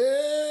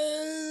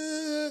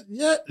 yeah,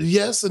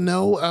 yes and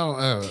no.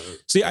 I don't.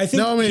 See, I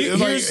think No, I mean,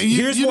 here's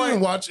you why.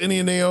 didn't watch any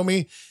of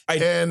Naomi,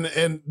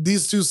 and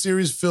these 2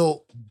 series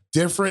feel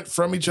different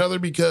from each other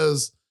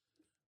because,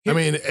 in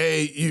the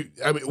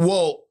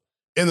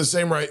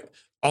same right.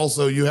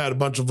 Also, you had a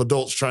bunch of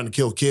adults trying to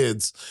kill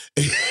kids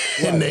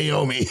in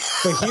Naomi.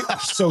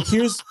 So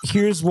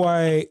here's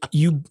why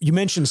you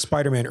mentioned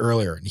Spider-Man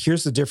earlier, and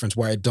here's the difference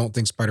why I don't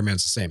think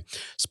Spider-Man's the same.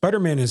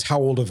 Spider-Man is how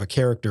old of a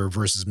character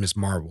versus Ms.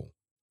 Marvel.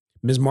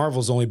 Ms.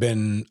 Marvel's only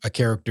been a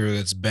character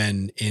that's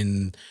been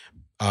in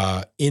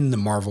the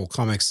Marvel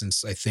comics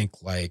since I think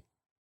I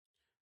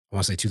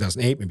want to say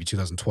 2008, maybe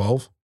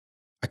 2012.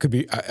 I could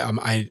be I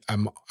might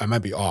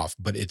be off,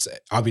 but it's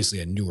obviously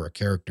a newer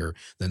character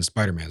than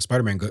Spider-Man.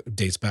 Spider-Man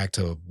dates back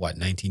to what,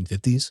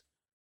 1950s?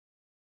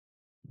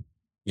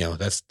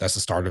 That's the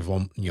start of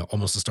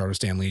almost the start of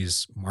Stan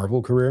Lee's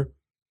Marvel career.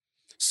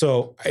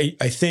 So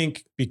I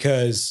think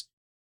because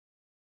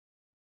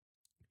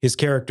his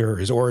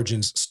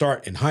origins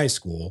start in high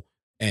school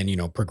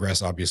and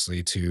progress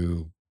obviously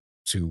to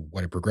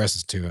what it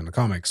progresses to in the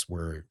comics,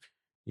 where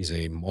he's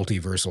a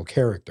multiversal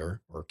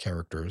character or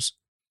characters.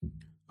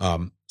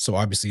 So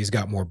obviously he's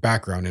got more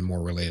background and more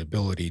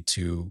relatability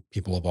to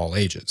people of all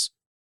ages.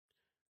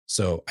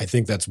 So I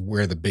think that's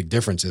where the big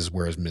difference is.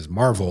 Whereas Ms.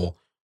 Marvel,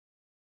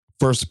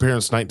 First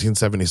appearance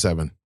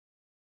 1977.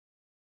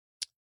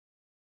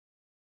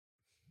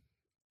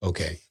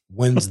 okay,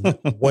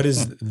 what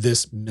is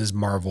this Ms.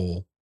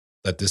 Marvel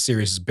that this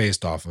series is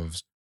based off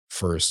of?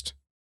 First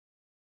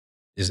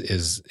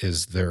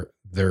is their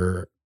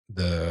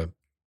the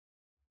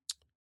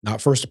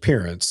not first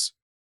appearance,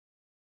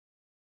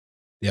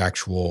 the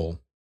actual,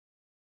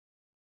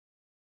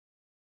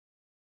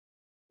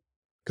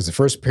 because the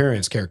first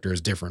appearance character is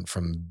different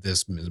from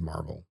this Ms.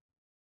 Marvel.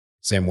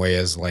 Same way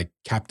as like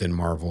Captain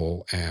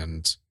Marvel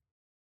and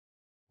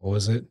what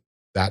was it?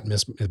 That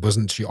Miss,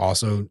 wasn't she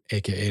also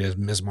AKA as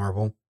Ms.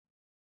 Marvel?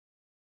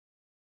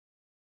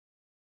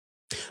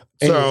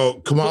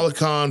 So Kamala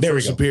Khan There we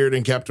first go. appeared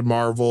in Captain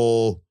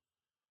Marvel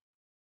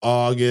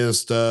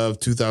August of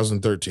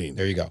 2013.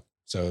 There you go.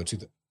 So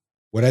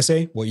what did I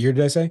say? What year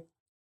did I say?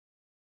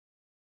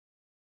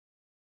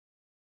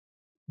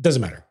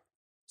 Doesn't matter.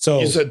 So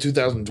You said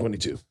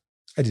 2022.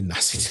 I did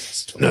not say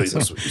this. No,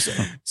 that's what you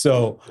said.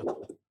 So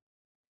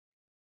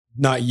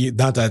not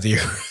that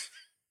year.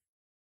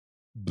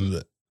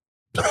 Blech.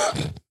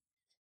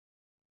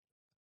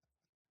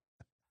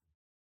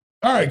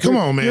 All right, come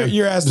on, man.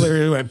 Your ass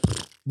literally went.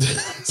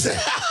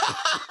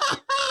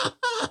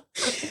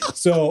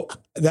 So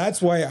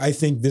that's why I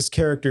think this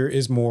character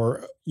is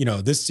more,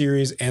 this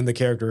series and the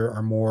character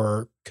are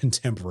more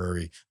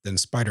contemporary than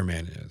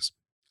Spider-Man is.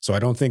 So I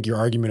don't think your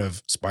argument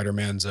of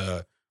Spider-Man's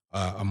a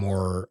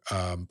more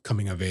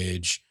coming of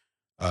age,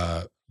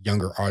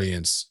 younger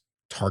audience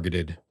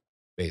targeted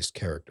based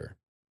character.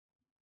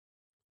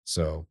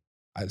 So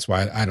that's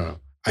why I don't know.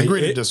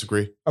 Agree to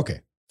disagree.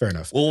 Okay, fair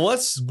enough. Well,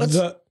 let's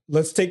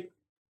take.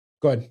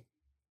 Go ahead.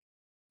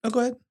 no, go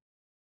ahead.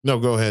 No,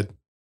 go ahead.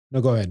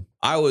 No, go ahead.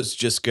 I was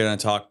just gonna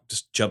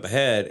just jump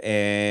ahead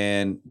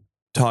and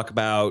talk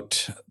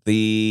about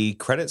the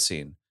credit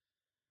scene.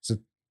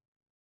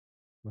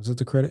 Was it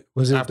the credit?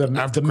 Was it After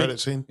the credit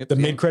scene? The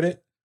mid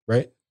credit,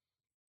 right?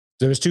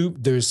 There's two.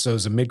 There's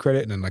a mid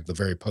credit and then like the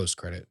very post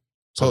credit.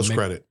 Post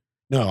credit.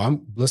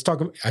 No, let's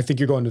talk. I think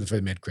you're going to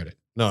the mid credit.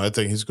 No, I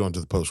think he's going to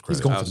the post credit.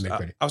 He's going I to was, the mid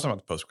credit. I was talking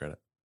about the post credit.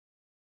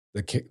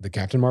 The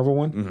Captain Marvel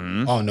one.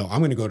 Mm-hmm. Oh no, I'm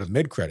going to go to the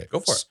mid credit.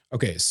 Go for it.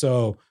 Okay,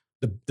 so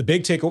the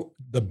big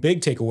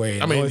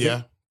takeaway. I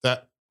mean,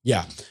 that.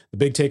 Yeah, the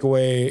big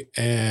takeaway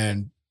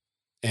and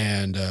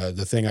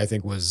the thing I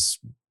think was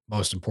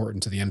most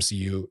important to the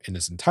MCU in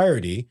its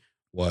entirety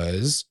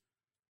was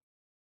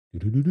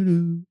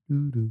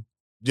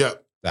Yeah,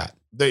 that.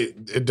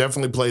 It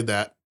definitely played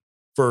that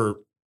for a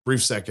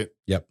brief second.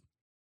 Yep.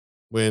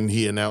 When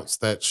he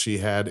announced that she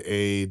had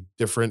a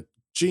different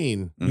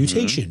gene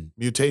Mutation.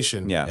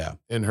 Yeah.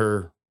 in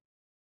her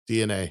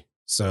DNA.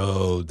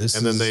 So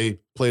then they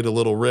played a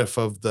little riff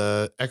of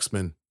the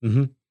X-Men.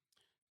 Mm-hmm.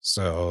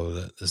 So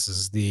this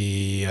is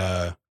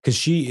the because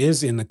she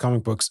is in the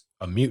comic books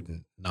a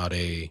mutant, not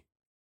a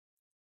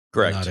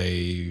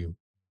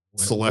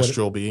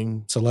Celestial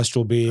being.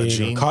 celestial being,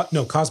 gene?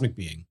 cosmic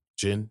being.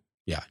 Jin.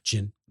 Yeah,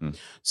 Jin. Mm.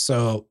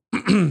 So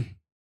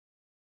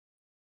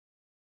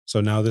so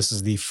now this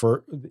is the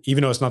first,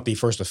 even though it's not the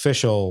first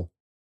official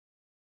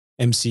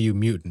MCU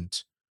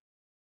mutant,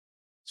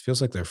 it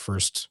feels like their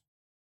first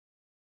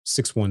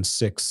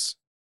 616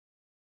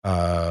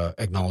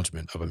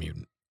 acknowledgement of a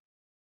mutant.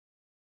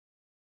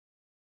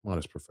 What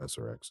is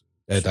Professor X?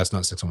 That's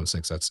not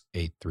 616, that's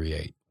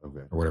 838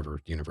 Okay. or whatever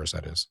universe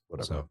that is.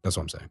 Whatever. So that's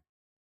what I'm saying.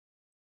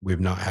 We've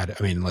not had,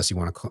 I mean, unless you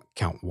want to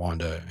count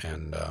Wanda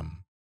and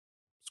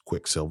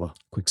Quicksilver.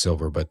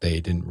 Quicksilver, but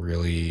they didn't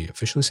really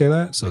officially say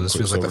that. So this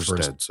feels like the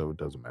Quicksilver's first. dead, so it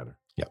doesn't matter.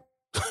 Yeah.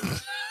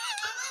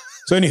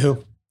 So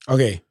anywho,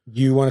 okay,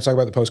 you want to talk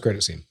about the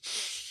post-credit scene?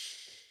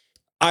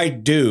 I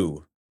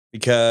do,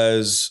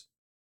 because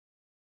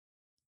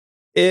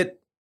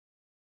it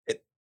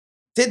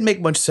didn't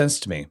make much sense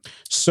to me.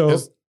 So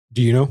Yes.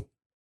 do you know?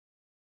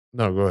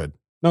 No, go ahead.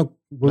 No,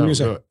 what were you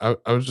saying? I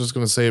was just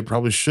going to say it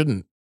probably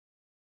shouldn't,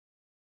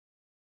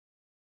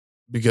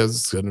 because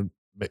it's going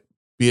to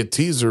be a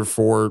teaser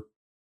for,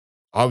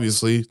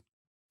 obviously,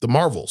 the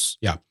Marvels.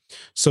 Yeah.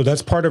 So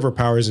that's part of her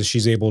powers is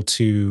she's able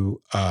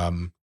to,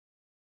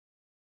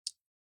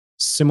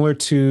 similar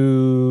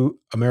to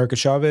America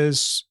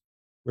Chavez,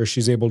 where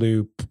she's able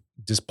to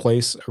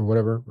displace or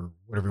whatever you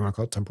want to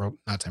call it,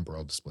 not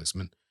temporal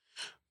displacement,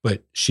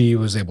 but she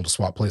was able to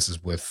swap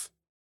places with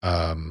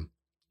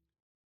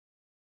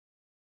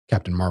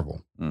Captain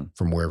Marvel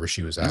from wherever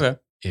she was at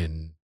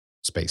in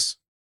space.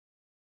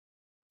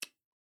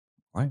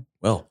 Right.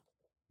 Well,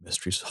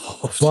 mystery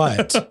solved.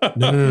 But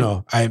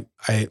no. I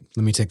let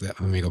me take that.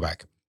 Let me go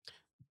back.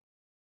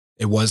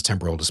 It was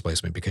temporal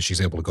displacement because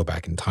she's able to go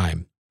back in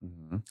time.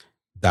 Mm-hmm.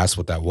 That's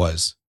what that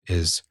was,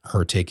 is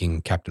her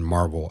taking Captain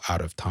Marvel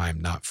out of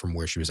time, not from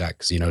where she was at.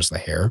 Because you notice the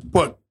hair?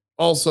 But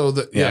also,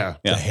 the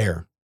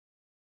hair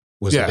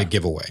was a big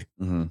giveaway.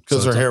 Mm-hmm.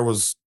 Because So her hair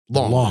was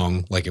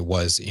long. like it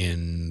was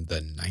in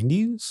the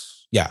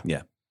 90s. Yeah.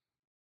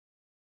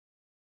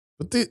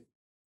 But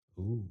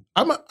Ooh.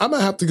 I'm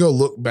gonna have to go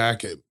look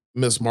back at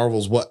Miss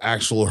Marvel's what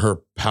actual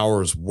her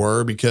powers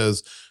were,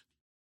 because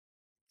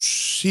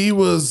she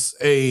was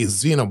a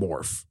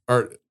xenomorph.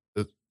 Or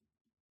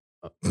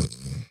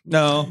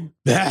No.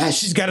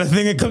 She's got a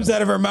thing that comes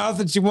out of her mouth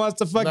and she wants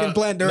to fucking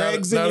plant her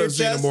eggs in not your a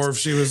chest. xenomorph.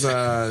 She was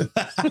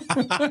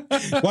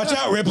Watch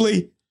out,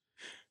 Ripley.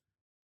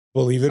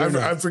 Believe it or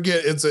not. I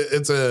forget. It's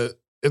a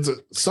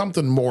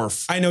something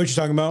morph. I know what you're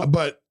talking about.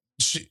 But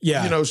she,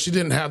 she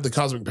didn't have the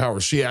cosmic power.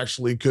 She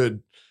actually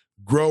could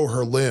grow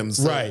her limbs.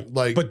 Right.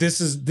 Like, but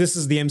this is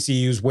the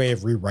MCU's way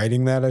of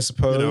rewriting that, I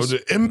suppose. to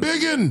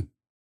embiggen.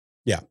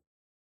 Yeah.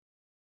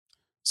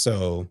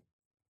 So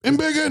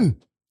embiggen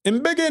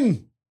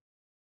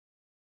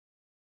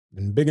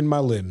my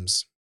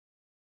limbs.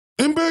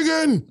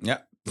 Embiggen. Yeah.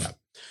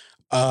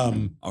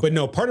 But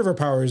no, part of her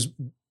powers,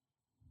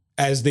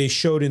 as they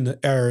showed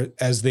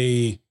as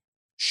they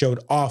showed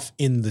off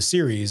in the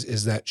series,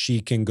 is that she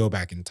can go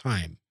back in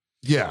time.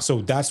 Yeah.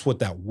 So that's what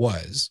that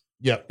was.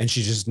 Yep. And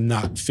she's just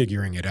not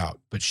figuring it out.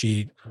 But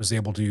she was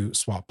able to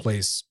swap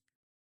places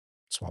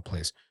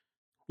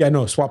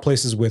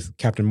with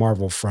Captain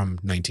Marvel from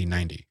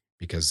 1990,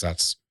 because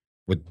that's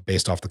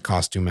based off the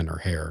costume and her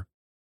hair.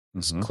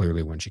 It's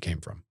clearly when she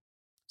came from.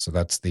 So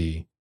that's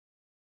the.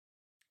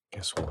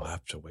 Guess we'll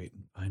have to wait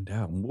and find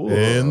out. Whoa.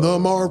 In the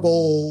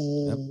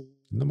Marvel. Yep.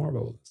 In the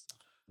Marvel.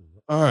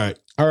 All right.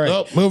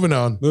 Well, moving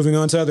on. Moving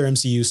on to other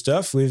MCU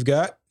stuff. We've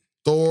got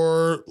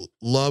Thor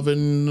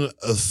loving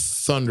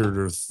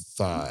Thunder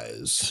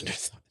Thighs.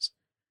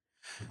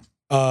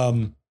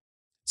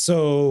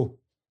 So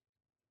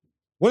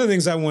one of the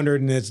things I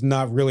wondered, and it's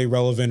not really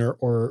relevant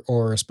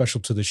or special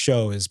to the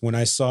show, is when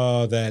I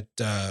saw that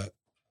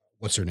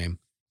what's her name?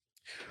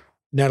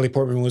 Natalie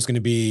Portman was going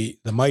to be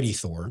the mighty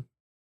Thor.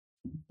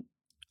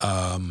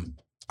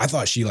 I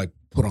thought she like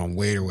put on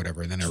weight or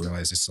whatever, and then I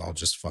realized it's all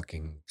just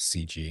fucking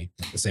CG,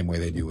 the same way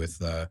they do with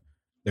they're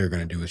going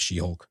to do with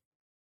She-Hulk.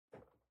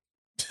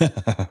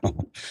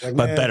 But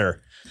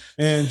better.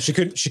 And she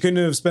couldn't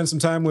have spent some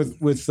time with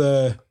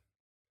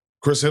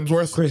Chris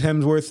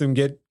Hemsworth and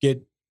get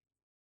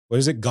what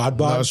is it, God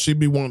bod? No, she'd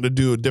be wanting to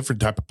do a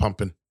different type of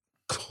pumping.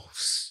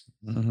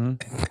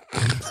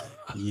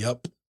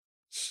 Yep.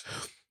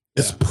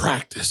 It's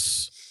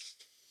practice.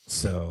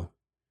 So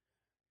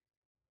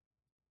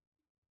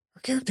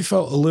her character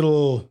felt a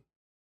little,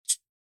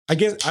 I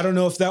guess, I don't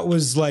know if that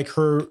was like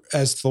her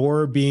as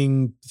Thor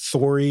being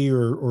Thory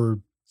or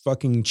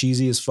fucking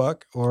cheesy as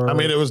fuck, or I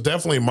mean, it was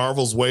definitely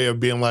Marvel's way of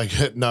being like,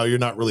 no, you're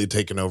not really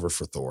taking over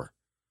for Thor,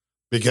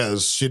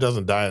 because she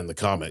doesn't die in the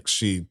comics.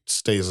 She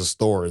stays as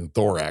Thor, and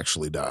Thor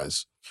actually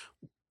dies.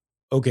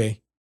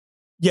 Okay.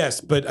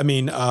 Yes, but I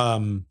mean,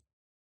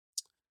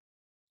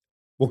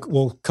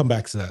 we'll come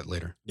back to that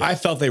later. Yeah. I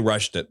felt they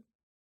rushed it.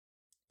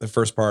 The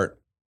first part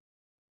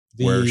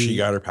where she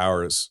got her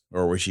powers,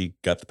 or where she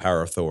got the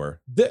power of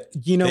Thor.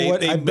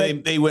 I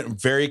bet they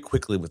went very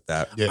quickly with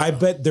that. Yeah. I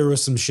bet there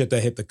was some shit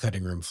that hit the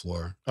cutting room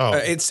floor. Oh,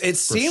 it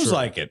seems sure.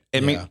 like it.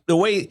 I mean, the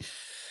way.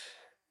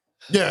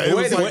 Yeah, it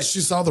was like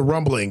she saw the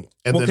rumbling,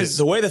 and then because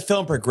the way the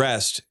film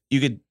progressed, you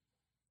could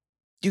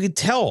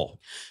tell.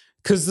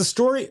 Because the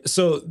story,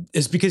 so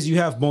it's because you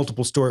have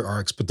multiple story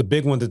arcs, but the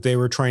big one that they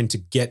were trying to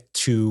get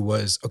to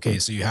was, okay,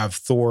 so you have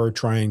Thor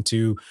trying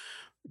to,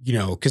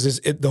 because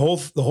the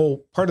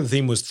whole part of the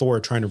theme was Thor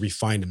trying to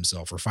find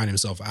himself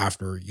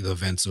after the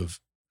events of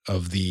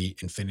the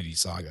Infinity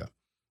Saga,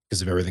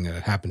 because of everything that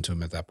had happened to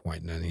him at that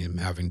point, and then him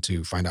having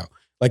to find out,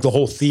 like the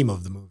whole theme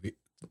of the movie.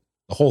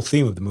 The whole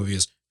theme of the movie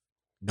is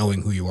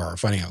knowing who you are,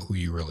 finding out who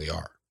you really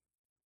are.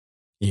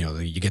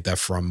 You get that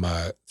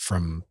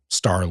from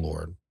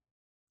Star-Lord.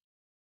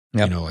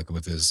 Yep. Like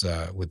with his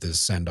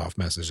send off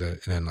message, and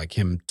then like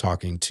him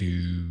talking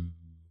to.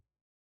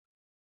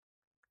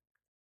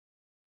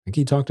 I think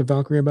he talked to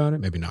Valkyrie about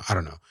it. Maybe not. I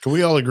don't know. Can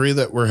we all agree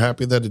that we're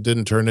happy that it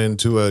didn't turn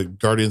into a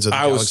Guardians of the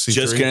Galaxy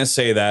 3? I was just gonna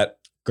say that.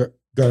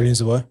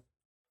 Guardians of what?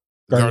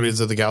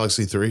 Guardians of the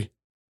Galaxy 3.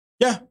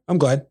 Yeah, I'm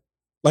glad.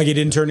 Like it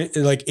didn't turn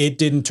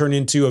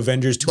into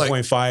Avengers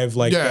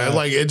 2.5.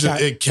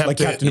 It kept like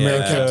Captain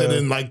America kept it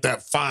in like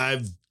that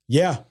 5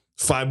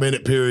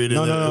 minute period,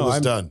 and then it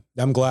was done.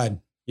 I'm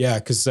glad. Yeah,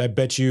 because I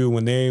bet you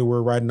when they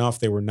were riding off,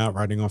 they were not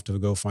riding off to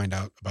go find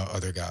out about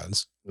other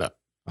gods. No.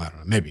 I don't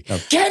know. Maybe. No.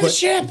 Get the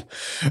ship!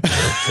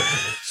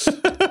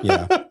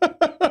 Yeah.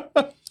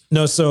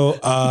 No, so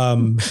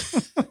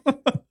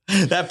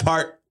that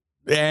part,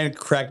 man,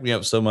 cracked me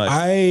up so much.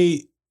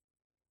 What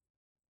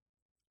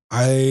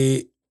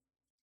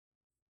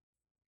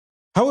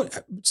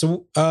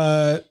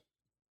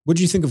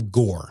do you think of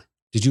Gore?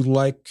 Did you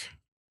like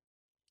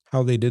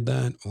how they did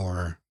that,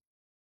 or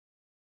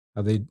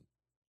how they?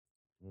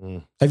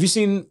 Have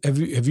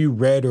you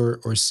read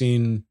or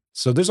seen?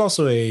 So there's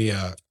also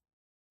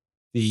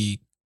the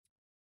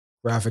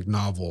graphic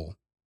novel,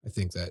 I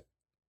think that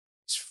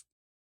this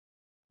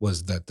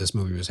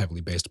movie was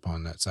heavily based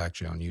upon. That's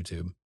actually on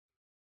YouTube.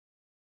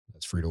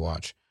 That's free to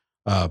watch.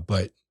 But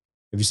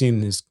have you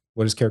seen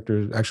what his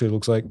character actually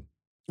looks like?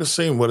 Just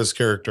seeing what his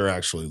character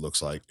actually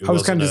looks like.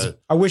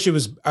 I wish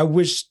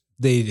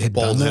they had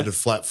done Bald-headed, that.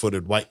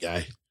 flat-footed white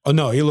guy. Oh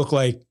no, he looked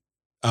like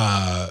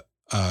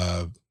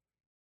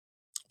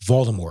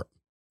Voldemort.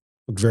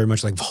 Looked very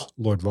much like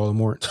Lord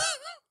Voldemort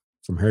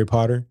from Harry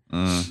Potter.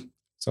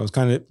 So it's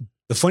kind of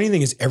the funny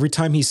thing is every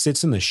time he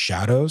sits in the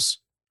shadows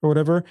or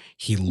whatever,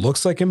 he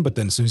looks like him, but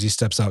then as soon as he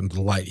steps out into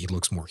the light, he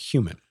looks more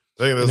human.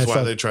 I think that's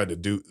why they tried to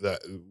do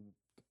that.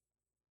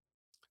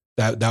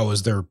 That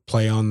was their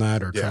play on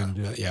that, or trying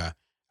to do that. Yeah,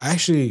 I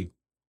actually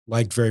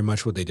liked very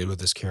much what they did with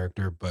this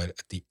character, but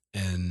at the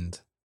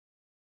end,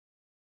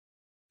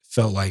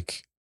 felt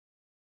like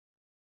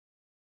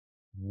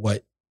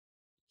what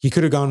he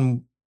could have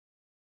gone.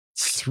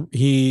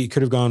 He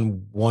could have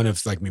gone one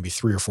of like maybe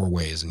 3 or 4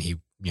 ways, and he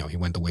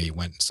went the way he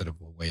went instead of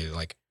the way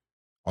like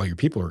all your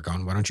people are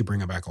gone. Why don't you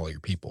bring back all your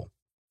people?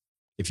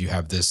 If you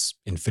have this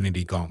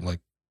Infinity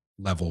Gauntlet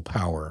level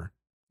power,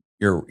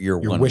 your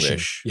one wishing.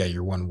 wish, yeah,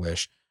 your one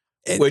wish,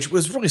 which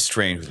was really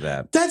strange with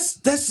that.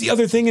 That's the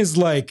other thing is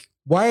like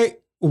why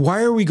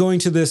are we going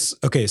to this?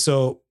 Okay,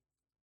 so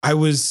I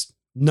was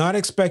not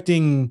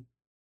expecting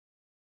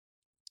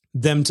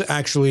them to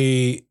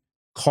actually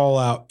call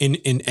out in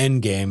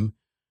Endgame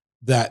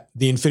that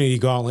the Infinity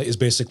Gauntlet is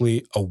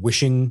basically a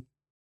wishing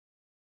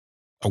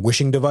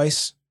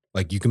device.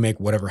 Like you can make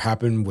whatever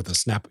happen with a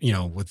snap,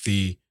 with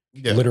the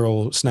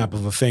literal snap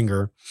of a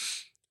finger.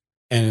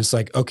 And it's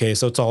like, okay,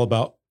 so it's all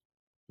about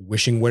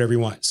wishing whatever you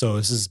want. So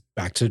this is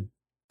back to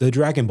the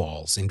Dragon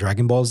Balls in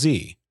Dragon Ball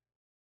Z.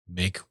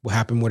 Make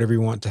happen whatever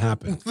you want to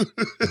happen.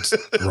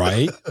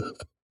 Right?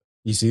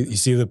 You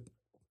see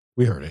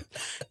we heard it.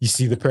 You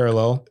see the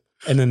parallel.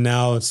 And then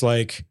now it's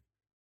like,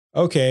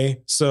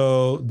 okay,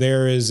 so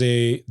there is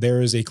a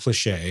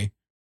cliche,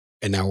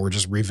 and now we're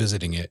just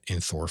revisiting it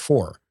in Thor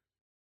 4.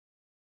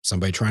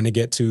 Somebody trying to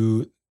get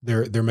to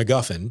their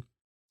MacGuffin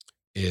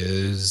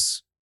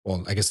is,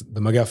 well, I guess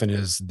the MacGuffin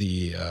is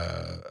the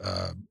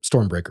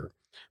Stormbreaker,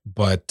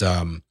 but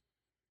the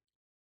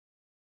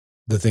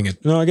thing is,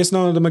 no, I guess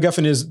no, the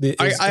MacGuffin is the.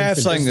 I have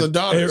something the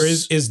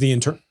daughters. Is the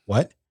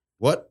what?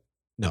 What?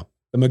 No,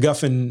 the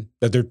MacGuffin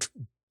that they're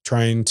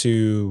trying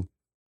to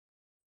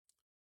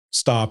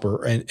stop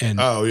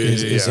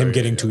is him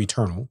getting to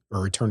eternal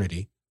or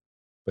eternity.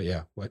 But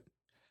yeah, what?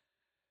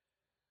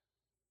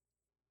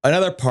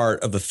 Another part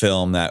of the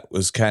film that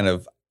was kind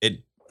of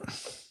it.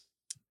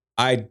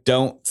 I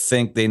don't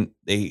think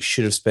they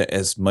should have spent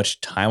as much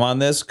time on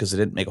this because it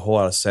didn't make a whole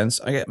lot of sense.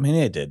 I mean,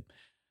 it did,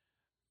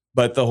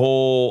 but the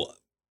whole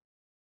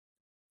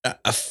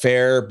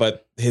affair,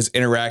 but his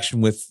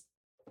interaction with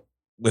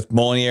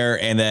Mjolnir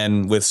and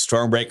then with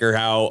Stormbreaker,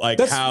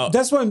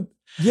 that's what.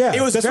 Yeah,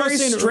 it was very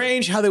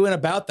strange how they went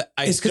about that.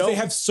 It's because they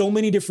have so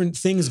many different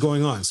things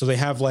going on. So they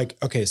have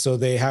so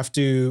they have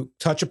to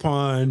touch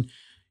upon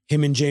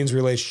him and Jane's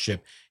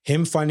relationship,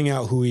 him finding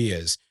out who he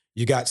is.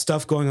 You got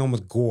stuff going on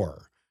with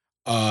Gore.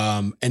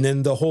 And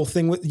then the whole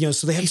thing with,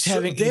 so they have,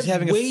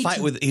 he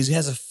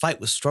has a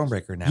fight with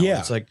Stormbreaker now. Yeah.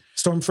 It's like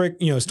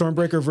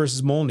Stormbreaker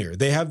versus Mjolnir.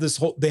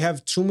 They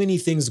have too many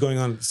things going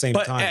on at the same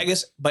time. I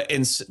guess, but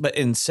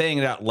in saying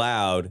it out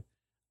loud,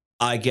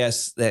 I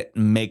guess that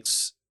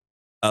makes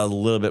a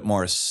little bit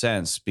more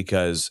sense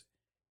because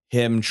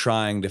him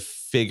trying to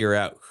figure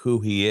out who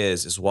he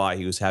is why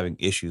he was having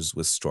issues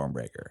with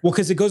Stormbreaker. Well,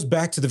 because it goes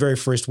back to the very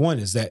first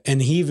one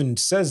and he even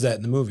says that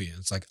in the movie.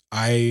 It's like,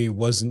 I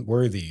wasn't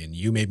worthy and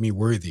you made me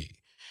worthy.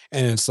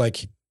 And it's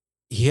like,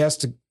 he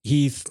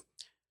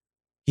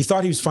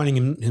thought he was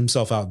finding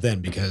himself out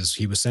then because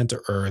he was sent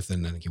to Earth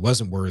and then he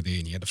wasn't worthy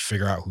and he had to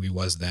figure out who he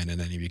was then. And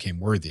then he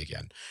became worthy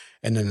again.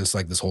 And then it's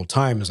like this whole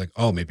time it's like,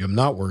 oh, maybe I'm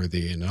not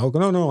worthy. And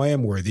no, I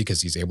am worthy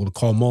because he's able to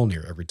call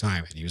Mjolnir every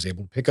time. And he was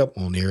able to pick up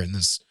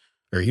Mjolnir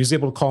he was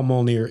able to call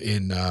Mjolnir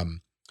in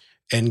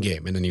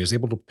Endgame. And then he was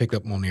able to pick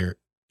up Mjolnir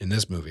in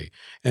this movie.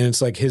 And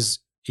it's like he's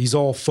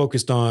all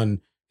focused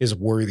on his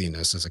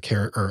worthiness as a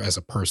character or as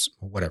a person,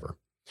 whatever.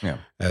 Yeah.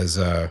 As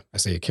I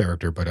say a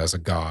character, but as a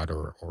god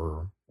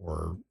or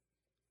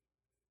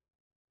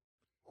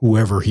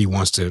whoever he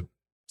wants to,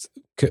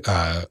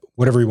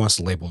 whatever he wants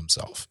to label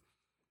himself.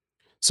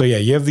 So yeah,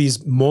 you have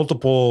these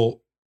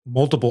multiple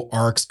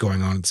arcs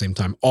going on at the same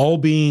time, all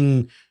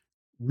being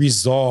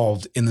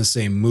resolved in the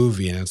same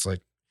movie. And it's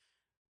like,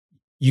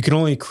 you can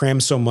only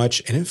cram so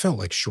much. And it felt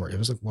like short. It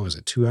was like, what was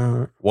it? 2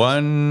 hours?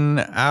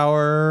 1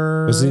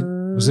 hour. Was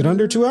it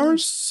under 2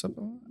 hours?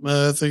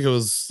 I think it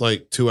was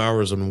like 2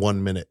 hours and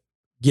 1 minute.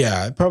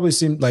 Yeah. It probably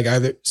seemed like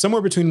either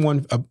somewhere between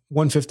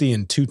 150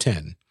 and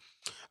 210.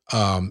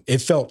 It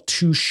felt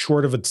too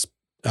short of a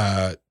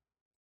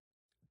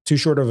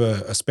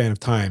span of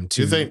time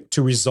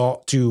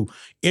to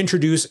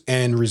introduce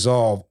and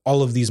resolve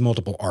all of these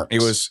multiple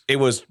arcs. It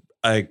was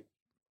like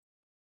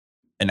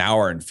an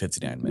hour and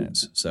 59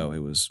 minutes. So it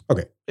was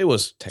okay. It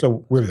was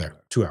so we were there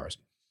 2 hours,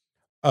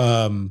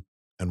 and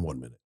 1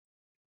 minute,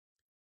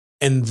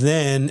 and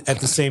then at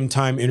the same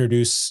time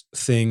introduce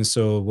things.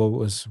 So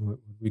what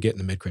we get in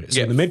the mid credits?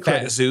 Yeah, so the mid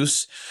credits,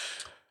 Zeus.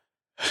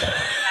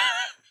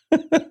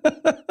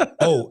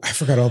 Oh, I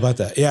forgot all about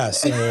that. Yeah.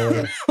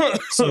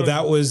 So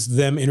that was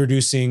them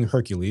introducing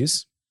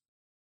Hercules.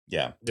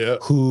 Yeah.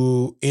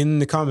 who in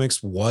the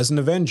comics was an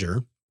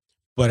Avenger,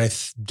 but I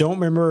don't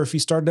remember if he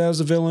started out as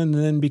a villain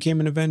and then became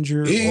an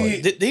Avenger.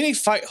 Didn't he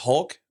fight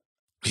Hulk?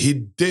 He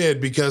did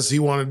because he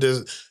wanted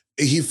to.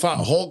 He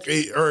fought Hulk,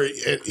 or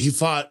he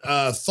fought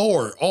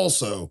Thor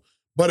also,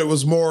 but it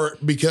was more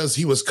because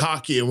he was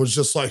cocky and was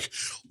just like,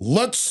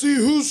 let's see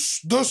who's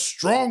the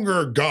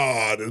stronger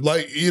god.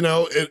 Like,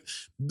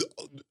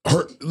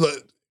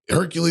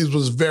 Hercules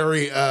was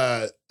very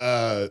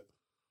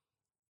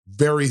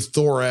very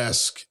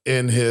Thor-esque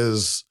in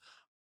his,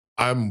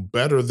 I'm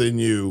better than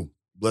you,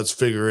 let's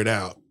figure it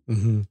out.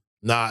 Mm-hmm.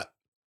 Not,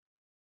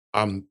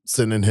 I'm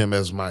sending him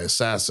as my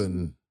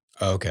assassin.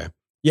 Okay.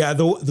 Yeah,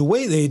 the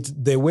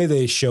way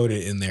they showed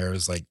it in there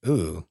was like,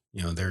 ooh,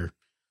 it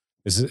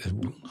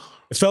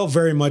felt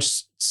very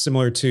much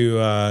similar to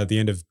the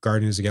end of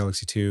Guardians of the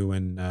Galaxy 2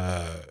 when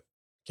I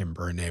can't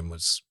remember her name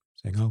was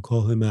saying, I'll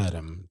call him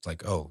Adam. It's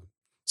like, oh,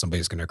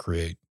 somebody's gonna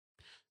create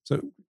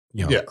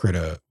create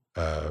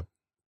a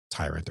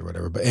tyrant or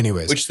whatever. But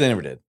anyways. Which they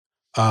never did.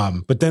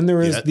 But then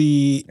there is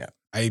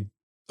I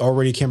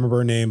already can't remember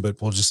her name,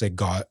 but we'll just say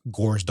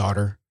Gore's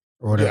daughter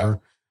or whatever.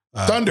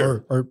 Yeah.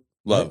 Thunder. Or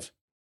Love.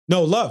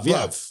 No, Love.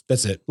 Yeah. Love.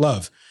 That's it.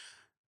 Love.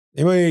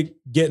 Anybody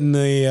getting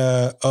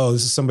the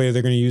this is somebody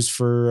they're going to use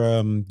for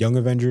Young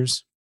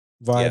Avengers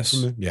vibe? Yes.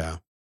 From it? Yeah.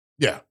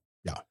 Yeah.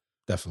 Yeah.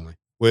 Definitely.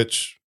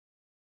 Which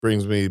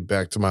brings me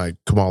back to my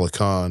Kamala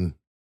Khan.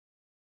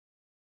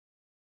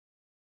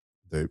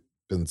 They've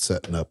been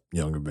setting up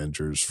Young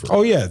Avengers for.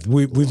 Oh yeah,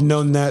 we've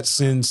known that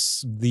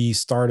since the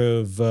start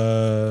of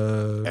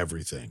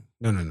everything.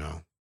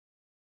 No.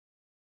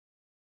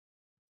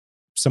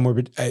 Somewhere,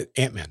 but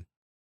Ant-Man.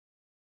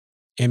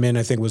 Ant-Man,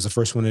 I think, was the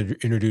first one to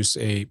introduce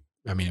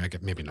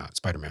maybe not.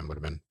 Spider-Man would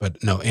have been,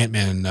 but no,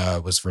 Ant-Man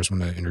was the first one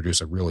to introduce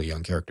a really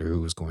young character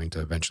who was going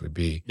to eventually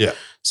be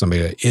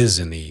somebody that is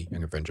in the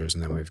Young Avengers,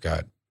 and then we've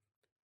got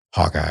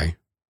Hawkeye,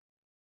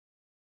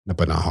 no,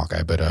 but not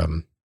Hawkeye, but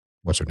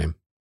what's her name?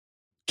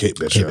 Kate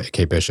Bishop.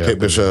 Kate Bishop. Kate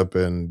Bishop,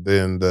 and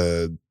then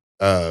the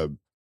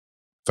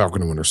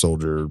Falcon and Winter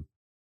Soldier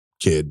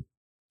kid.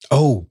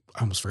 Oh,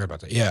 I almost forgot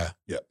about that. Yeah.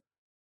 Yep.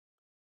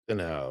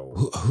 And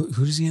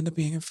who does he end up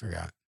being? I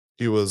forgot.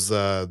 He was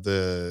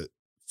the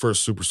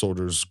first super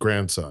soldier's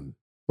grandson.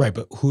 Right,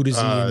 but who does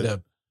he end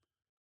up?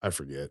 I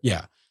forget.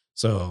 Yeah.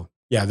 So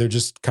yeah, they're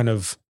just kind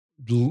of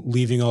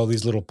leaving all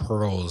these little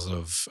pearls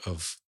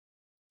of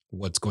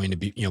what's going to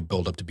be,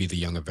 build up to be the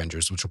Young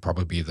Avengers, which will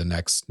probably be the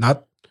next,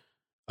 not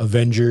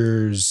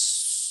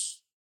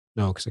Avengers.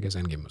 No, because I guess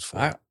Endgame was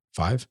 5,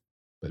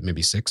 but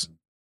maybe 6.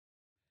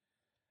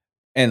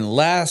 And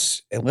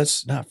let's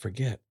not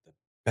forget the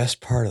best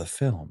part of the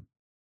film,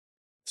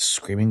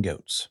 Screaming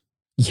Goats.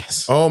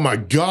 Yes. Oh my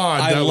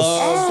God. I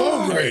love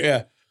so great.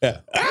 Yeah.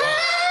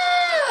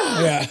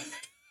 Yeah.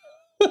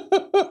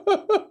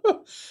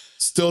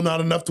 Still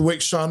not enough to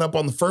wake Sean up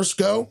on the first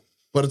go,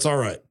 but it's all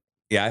right.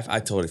 Yeah, I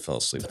totally fell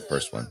asleep the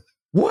first one.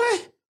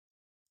 What?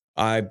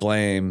 I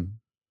blame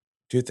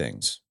 2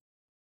 things: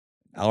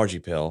 allergy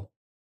pill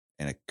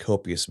and a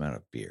copious amount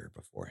of beer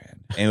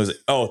beforehand. And it was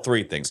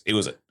 3 things. It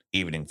was an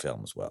evening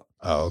film as well.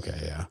 Oh, okay,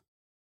 yeah.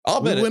 I'll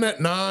admit we went at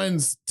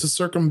 9s to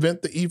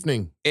circumvent the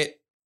evening.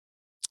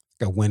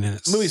 Got win in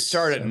it. Movie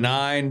started at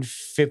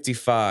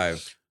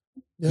 9:55.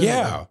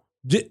 Yeah.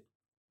 Did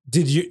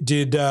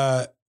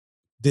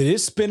it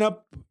spin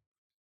up?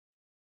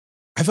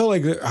 I felt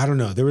like, I don't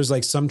know. There was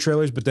like some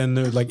trailers, but then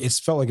it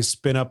felt like a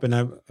spin up, and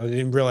I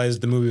didn't realize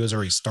the movie was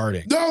already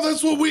starting. No,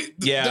 that's what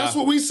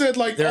we said.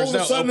 Like There's all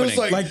of a sudden opening.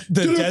 it was Like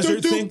the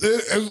desert thing.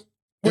 It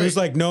was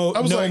like no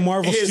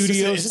Marvel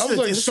Studios. I was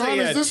like, Sean,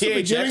 is this the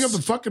beginning of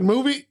the fucking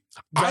movie?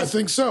 I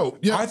think so.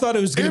 Yeah, I thought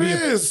it was going to be.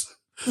 It is.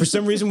 For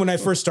some reason, when I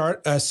first saw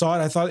it, I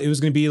thought it was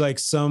going to be like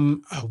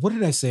some. What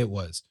did I say it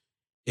was?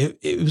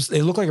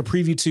 It looked like a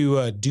preview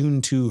to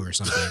Dune 2 or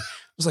something. I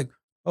was like,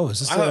 oh, is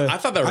this? I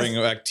thought that ring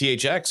like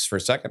THX for a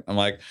second. I'm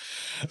like,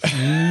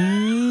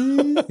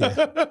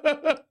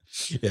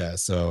 yeah.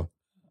 So,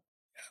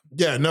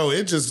 yeah, no,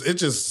 it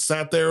just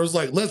sat there. It was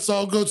like, let's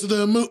all go to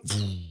the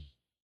movie.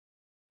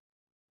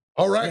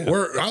 All right,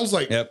 I was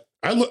like, yep.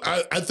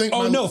 I think.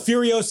 Oh no,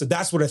 Furiosa.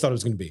 That's what I thought it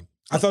was going to be.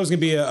 I thought it was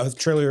going to be a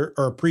trailer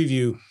or a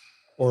preview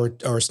or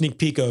a sneak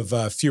peek of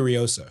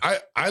Furiosa.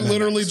 I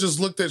literally just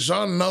looked at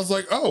Sean and I was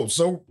like, oh,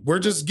 so we're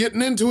just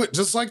getting into it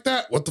just like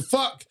that. What the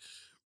fuck?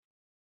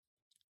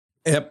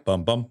 Yep.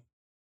 Bum.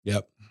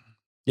 Yep.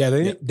 Yeah,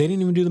 they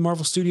didn't even do the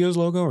Marvel Studios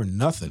logo or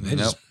nothing. They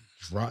just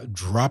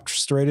dropped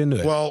straight into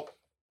it. Well,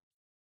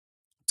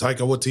 Taika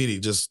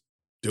Waititi just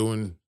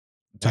doing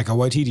Taika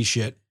Waititi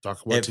shit.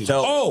 Taika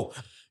Waititi.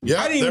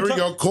 Yeah, there we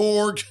go.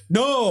 Korg.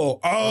 No.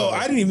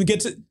 I didn't even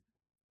get to.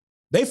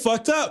 They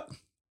fucked up.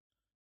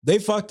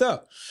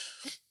 Taika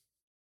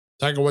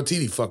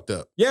Waititi fucked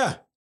up. Yeah.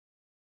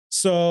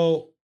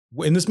 So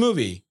in this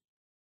movie,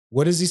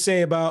 what does he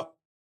say about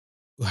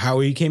how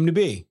he came to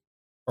be,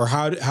 or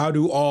how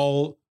do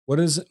all what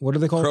are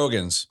they called?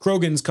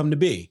 Krogans come to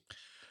be?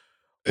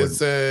 It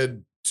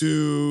said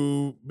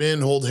 2 men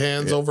hold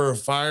hands over a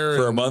fire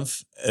for a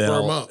month.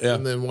 Yeah.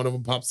 And then one of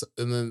them pops,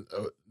 and then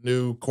a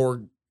new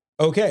Korg.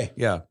 Okay.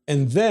 Yeah.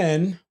 And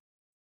then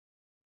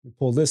we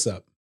pull this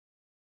up.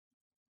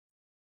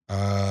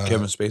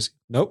 Kevin Spacey.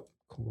 Nope.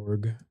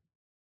 Korg.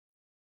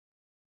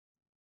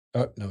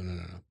 Oh, no.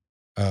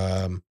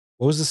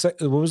 What was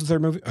the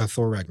third movie?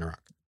 Thor Ragnarok.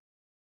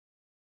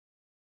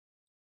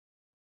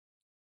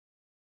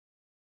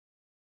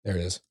 There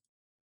it is.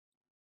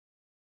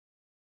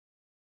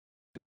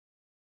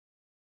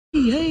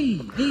 Hey,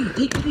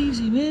 take it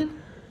easy,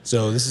 man.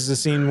 So this is the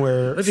scene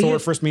where Over Thor here.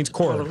 first meets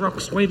Pile of Korg.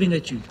 rocks waving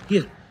at you.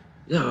 Here.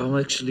 Yeah, I'm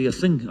actually a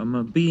thing. I'm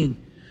a being.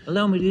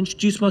 Allow me to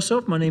introduce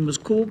myself. My name is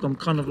Korg. I'm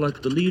kind of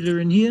like the leader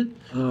in here.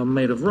 I'm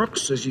made of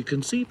rocks, as you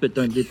can see, but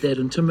don't let that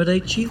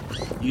intimidate you.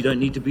 You don't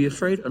need to be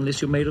afraid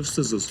unless you're made of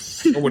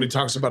scissors. Or when he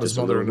talks about his Just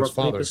a mother little and his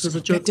rock, paper, father.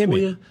 scissors joke damn for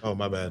it. you. Oh,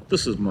 my bad.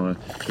 This is my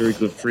very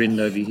good friend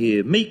over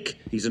here, Meek.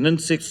 He's an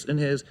insect and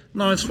has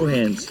knives for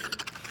hands.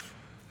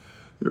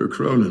 You're a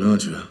Cronin,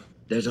 aren't you?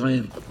 That I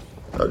am.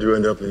 How'd you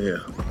end up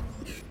here?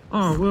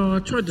 Oh, well, I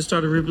tried to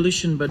start a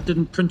revolution but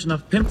didn't print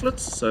enough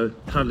pamphlets, so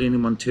hardly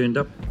anyone turned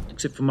up,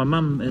 except for my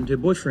mum and her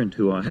boyfriend,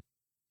 who I had.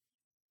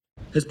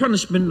 His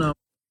punishment,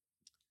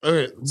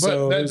 Okay, but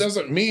So that there's-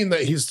 doesn't mean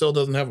that he still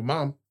doesn't have a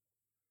mom.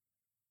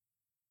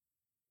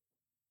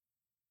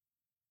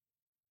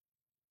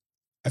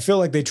 I feel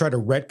like they try to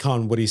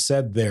retcon what he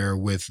said there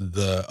with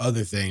the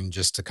other thing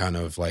just to kind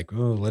of like,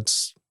 oh,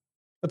 let's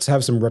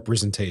have some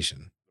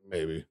representation.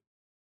 Maybe.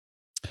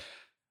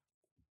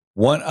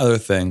 One other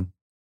thing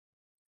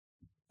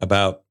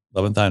about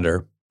Love and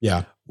Thunder,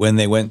 Yeah. when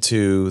they went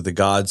to the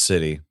God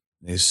City,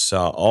 they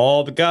saw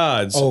all the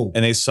gods. Oh.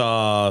 And they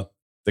saw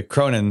the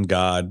Cronin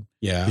god.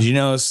 Yeah. Did you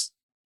notice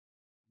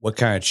what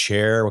kind of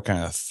chair, what kind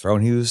of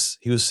throne he was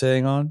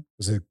sitting on?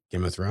 Was it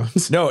Game of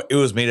Thrones? No, it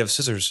was made of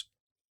scissors.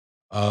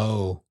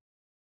 Oh.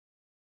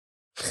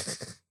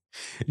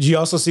 Did you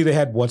also see they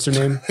had what's her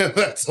name?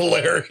 That's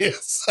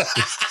hilarious.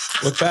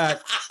 Look back.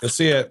 You'll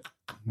see it.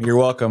 You're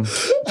welcome.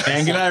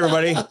 And good night,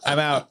 everybody. I'm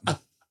out.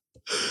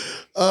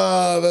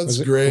 Oh, that's Was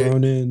it great.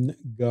 Cronin,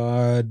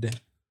 God,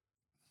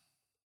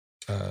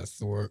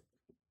 Thor.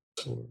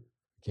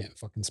 Can't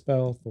fucking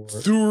spell Thor.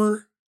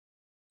 Thor.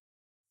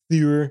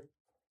 Let's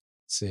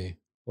see.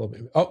 A little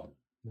bit. Oh,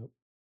 nope.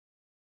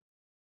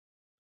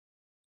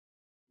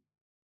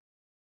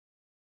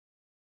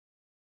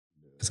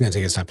 It's gonna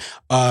take its time.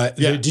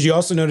 Yeah. Did you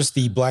also notice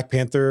the Black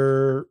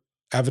Panther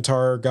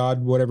avatar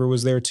god, whatever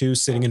was there too,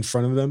 sitting in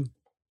front of them?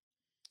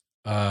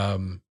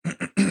 Damn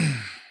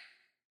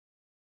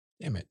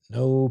it,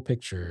 no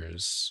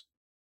pictures.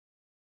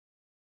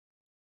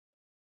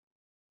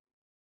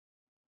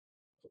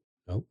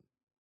 Nope.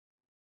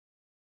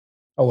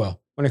 Oh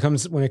well. When it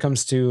comes to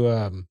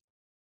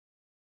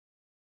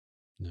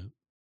no.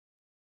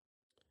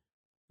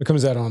 It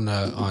comes out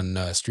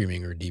on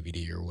streaming or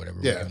DVD or whatever.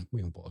 Yeah. we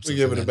can pull up. We something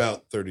give it then.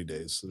 about 30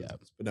 days. So Yeah.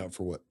 It's been out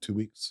for what, 2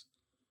 weeks?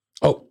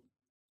 Oh,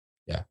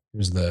 yeah.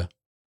 There's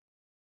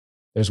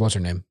what's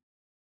her name.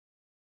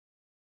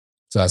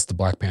 So that's the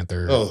Black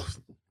Panther. Oh,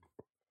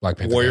 Black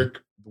Panther. Warrior, guy.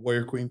 the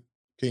Warrior Queen,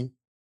 King.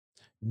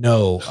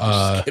 No.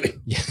 Just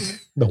kidding. Yeah.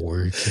 The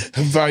Warrior.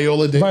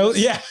 Viola Davis.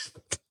 Yeah.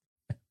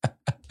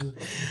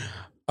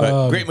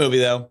 But great movie,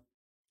 though.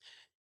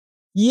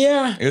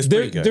 Yeah, It was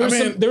pretty good.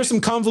 There were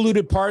some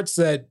convoluted parts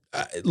that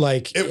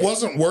like It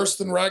wasn't worse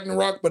than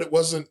Ragnarok, but it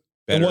wasn't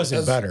Better. it wasn't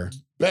as- better.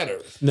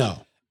 better.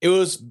 No. It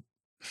was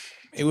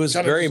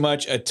Kinda very just-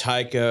 much a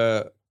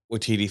Taika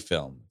Waititi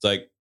film. It's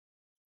like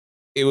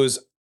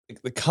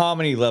the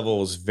comedy level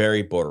was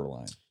very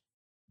borderline.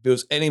 If it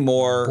was any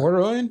more,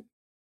 Borderline?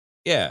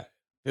 yeah.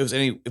 If it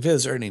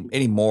was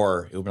any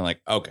more, it would have been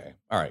like, okay,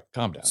 all right,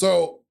 calm down.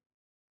 So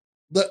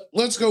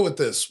let's go with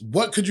this.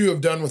 What could you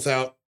have done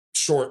without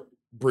short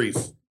brief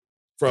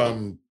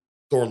from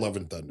Thor Love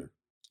and Thunder?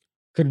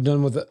 Could have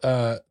done with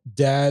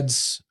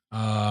dad's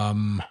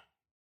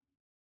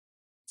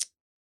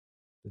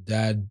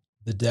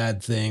the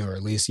dad thing, or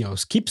at least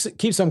keep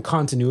some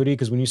continuity,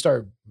 because when you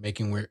start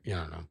making weird, I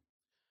don't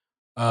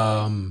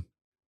know.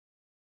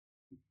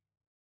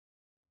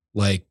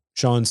 Like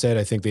Sean said,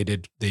 I think they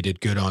did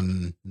good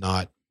on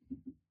not,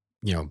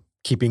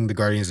 keeping the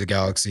Guardians of the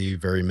Galaxy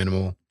very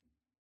minimal.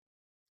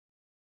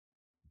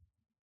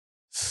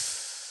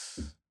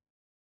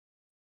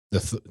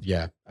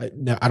 I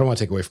don't want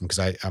to take away from, because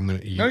I'm gonna.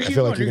 I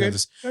feel like you're gonna have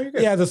this.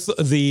 Yeah,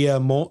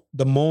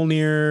 the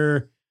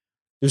Mjolnir.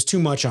 There's too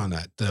much on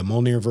that. The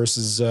Mjolnir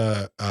versus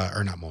or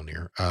not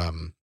Mjolnir.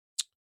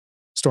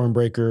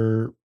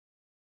 Stormbreaker.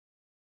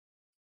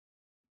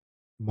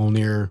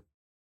 Mjolnir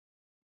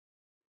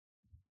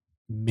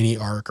mini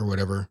arc or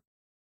whatever.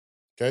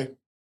 Okay,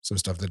 Some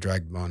stuff that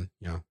dragged them on.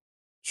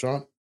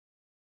 Sean.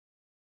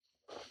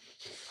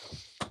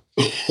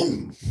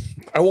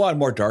 I wanted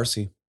more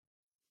Darcy.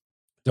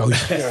 Oh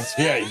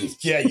yeah,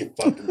 you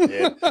fucking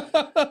did.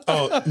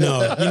 Oh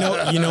no!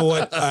 You know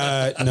what?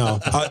 No,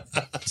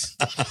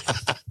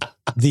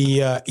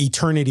 the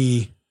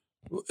eternity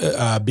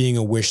being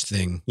a wish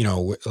thing.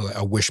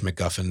 A wish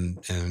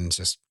MacGuffin, and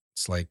it's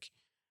like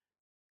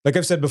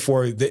I've said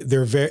before.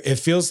 They're very. It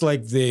feels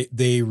like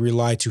they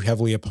rely too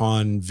heavily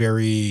upon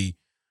very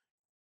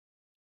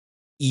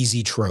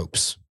easy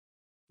tropes.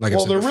 Like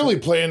Well, they're really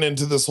playing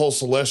into this whole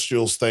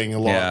Celestials thing a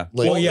lot. Yeah.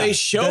 lately. Well, they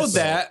showed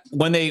that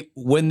when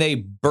they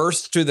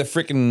burst through the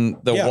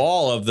freaking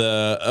wall of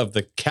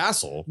the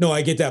castle. No,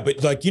 I get that,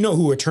 but like, you know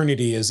who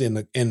Eternity is in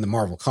the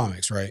Marvel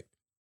comics, right?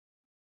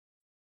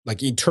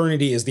 Like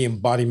Eternity is the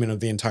embodiment of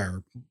the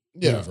entire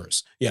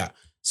universe. Yeah.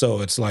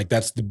 So it's like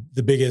that's the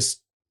biggest,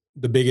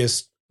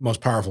 most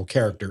powerful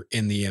character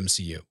in the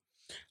MCU.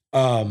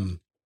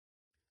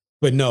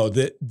 But no,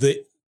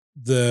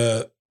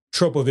 the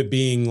trope of it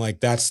being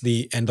like that's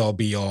the end all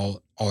be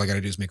all I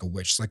gotta do is make a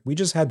wish. It's like we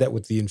just had that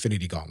with the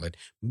Infinity Gauntlet.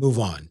 Move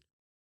on.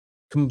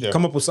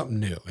 Come up with something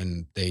new.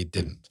 And they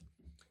didn't.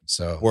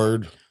 So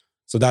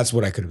So that's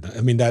what I could have done.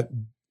 I mean, that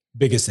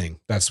biggest thing,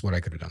 that's what I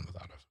could have done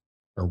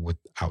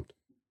without.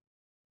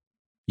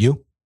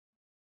 You?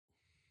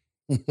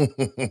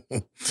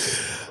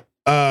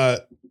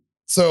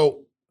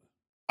 So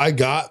I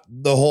got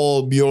the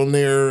whole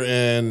Mjolnir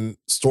and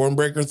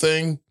Stormbreaker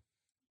thing.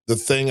 The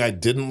thing I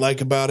didn't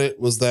like about it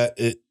was that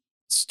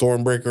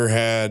Stormbreaker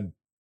had,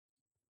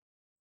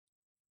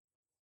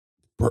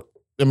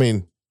 I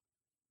mean,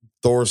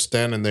 Thor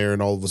standing there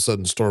and all of a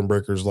sudden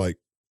Stormbreaker's like,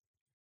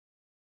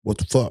 what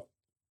the fuck?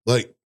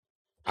 Like,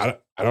 I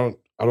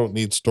don't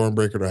need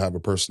Stormbreaker to have a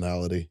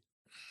personality.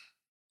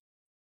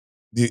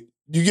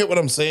 You get what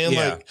I'm saying?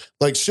 Yeah.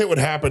 Like shit would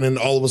happen and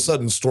all of a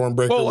sudden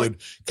Stormbreaker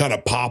would kind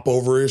of pop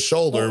over his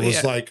shoulder. It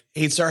was like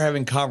he'd start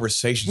having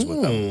conversations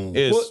with them.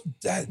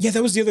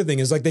 That was the other thing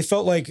is like they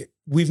felt like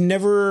we've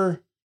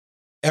never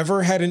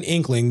ever had an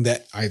inkling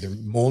that either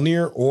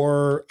Mjolnir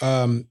or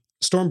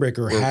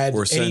Stormbreaker had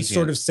any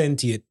sort of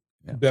sentient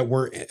that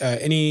were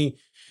any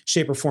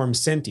shape or form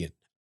sentient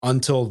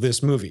until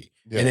this movie.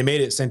 Yeah. And they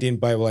made it sentient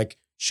by like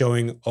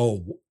showing,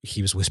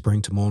 he was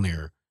whispering to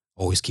Mjolnir,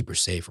 always keep her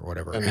safe or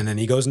whatever. And then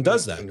he goes and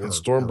does that. And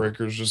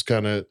Stormbreaker's just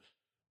kind of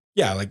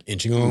like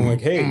inching along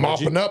like, hey.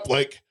 Mopping up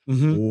like,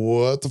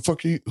 what the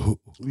fuck are you, who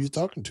are you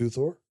talking to,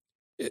 Thor?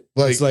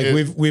 It's like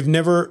they've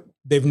never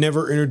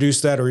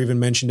introduced that or even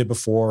mentioned it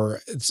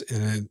before. It's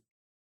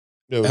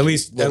at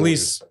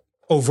least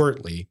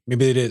overtly.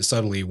 Maybe they did it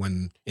subtly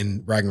when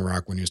in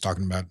Ragnarok when he was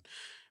talking about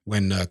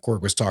when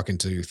Korg was talking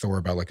to Thor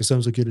about like, it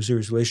sounds like you had a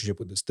serious relationship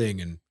with this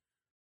thing. And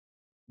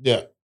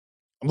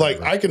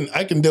like I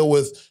can deal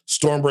with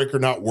Stormbreaker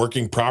not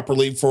working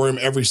properly for him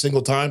every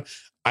single time.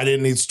 I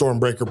didn't need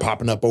Stormbreaker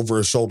popping up over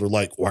his shoulder.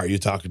 Like, why are you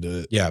talking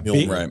to?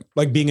 Right.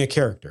 Like being a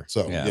character.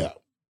 So yeah.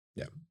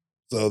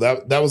 So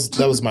that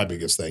was my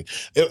biggest thing.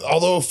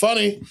 Although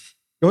funny,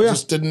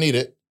 just didn't need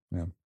it.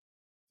 Yeah, I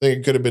think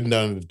it could have been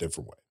done in a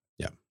different way.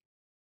 Yeah,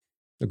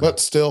 but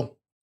still,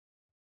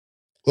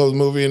 close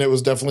movie, and it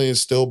was definitely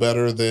still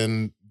better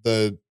than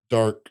the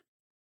Dark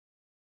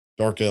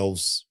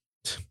Elves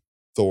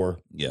Thor.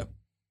 Yeah.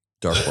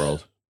 Dark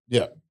World.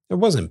 Yeah. It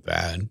wasn't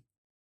bad.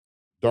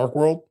 Dark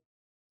World?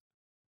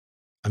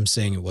 I'm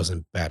saying it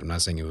wasn't bad. I'm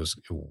not saying it was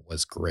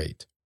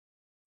great.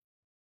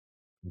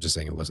 I'm just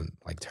saying it wasn't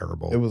like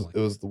terrible. It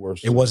was the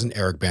worst. It wasn't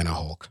Eric Bana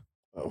Hulk.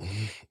 Oh.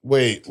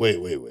 Wait.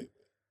 Okay,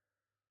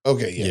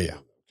 yeah.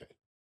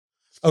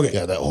 Okay.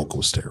 Yeah, that Hulk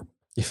was terrible.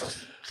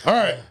 All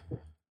right.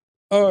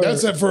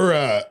 That's it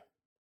for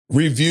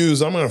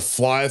reviews. I'm gonna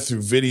fly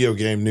through video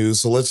game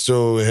news. So let's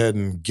go ahead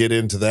and get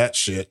into that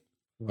shit.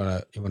 You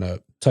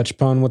wanna touch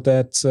upon what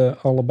that's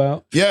all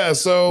about? Yeah,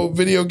 so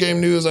video game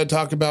news. I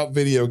talk about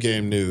video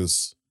game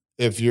news.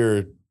 If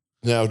you're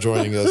now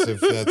joining us, if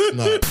that's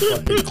not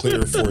fucking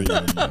clear for you.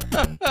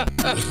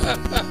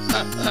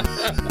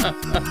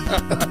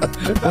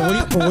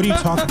 What do you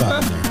talk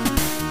about in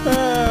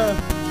there?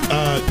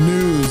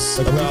 News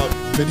about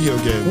video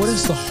games. What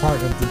is the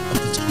heart of the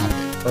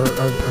topic or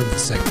the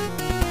segment?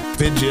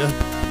 Video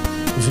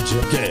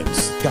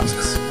games.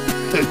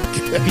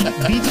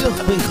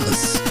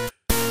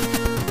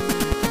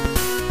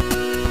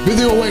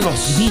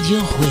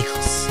 Video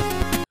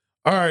juegos.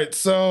 All right,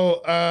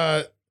 so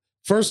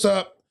first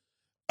up,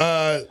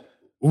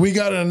 we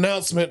got an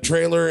announcement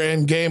trailer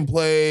and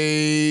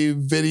gameplay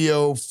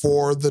video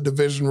for the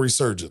Division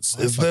Resurgence.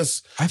 Is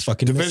this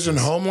Division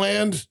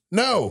Homeland?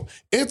 No,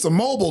 it's a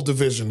mobile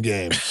Division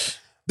game.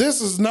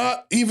 This is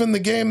not even the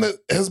game that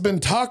has been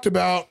talked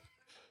about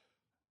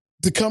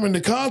to come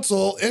into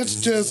console. It's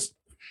just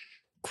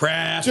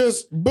crap.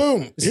 Just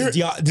boom. This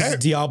is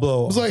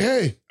Diablo. It's like,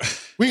 hey,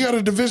 we got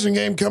a Division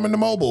game coming to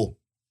mobile.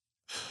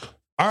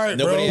 All right,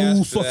 nobody bro.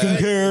 Who fucking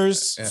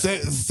cares? Yeah.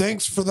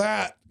 Thanks for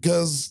that,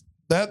 because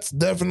that's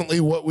definitely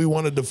what we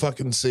wanted to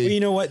fucking see. Well, you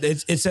know what?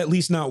 It's at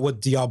least not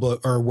what Diablo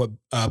or what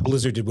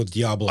Blizzard did with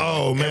Diablo.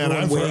 Oh man,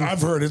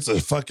 I've heard it's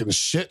a fucking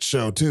shit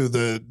show too.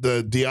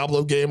 The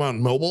Diablo game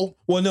on mobile.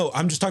 Well, no,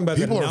 I'm just talking about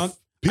People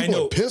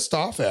are pissed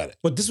off at it.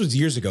 But this was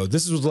years ago.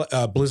 This was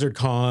Blizzard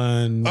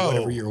Con,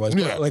 whatever year it was.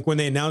 Yeah. Like when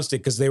they announced it,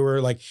 because they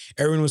were like,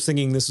 everyone was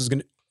thinking this was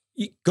gonna.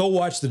 Go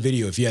watch the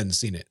video if you hadn't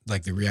seen it.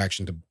 Like the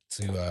reaction to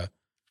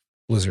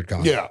Blizzard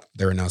Con. Yeah,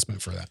 their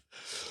announcement for that.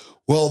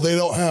 Well, they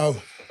don't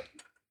have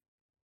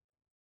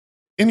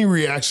any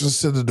reactions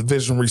to the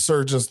Division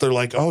Resurgence. They're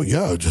like, oh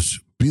yeah, just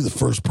be the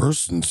first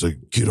person to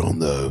get on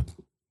the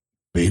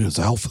betas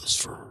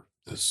alphas for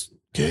this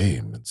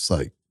game. It's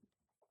like,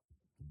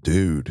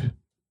 dude,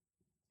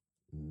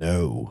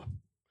 no.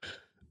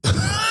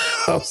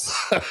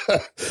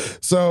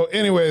 So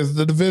anyways,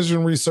 the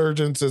Division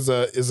resurgence is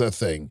a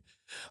thing.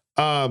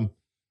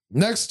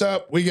 Next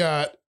up, we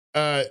got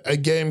a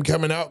game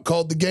coming out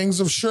called The Gangs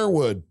of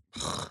Sherwood.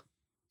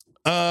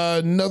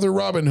 Another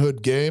Robin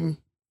Hood game.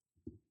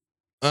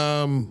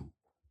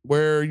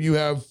 Where you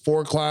have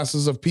 4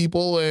 classes of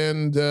people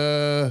and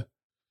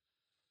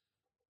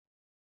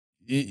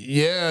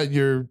yeah,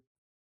 you're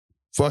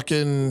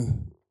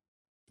fucking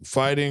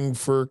fighting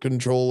for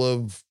control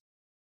of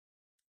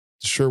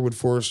Sherwood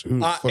Forest. Who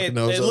fucking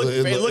knows?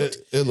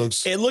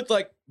 It looked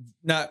like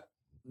not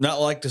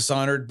like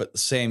Dishonored, but the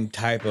same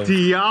type of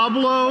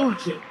Diablo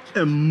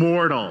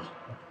Immortal.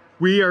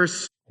 We are.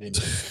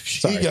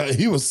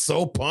 He was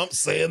so pumped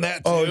saying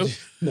that too. Oh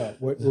no,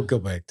 we'll go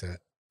back to it.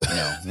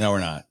 No, we're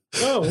not.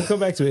 No, we'll come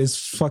back to it. It's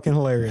fucking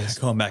hilarious.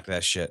 Going back to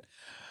that shit.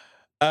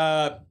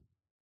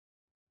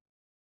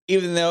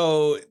 Even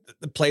though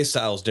the play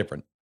style is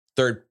different,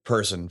 third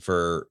person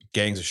for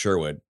Gangs of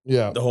Sherwood.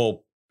 Yeah, the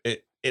whole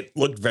it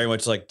looked very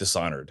much like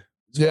Dishonored.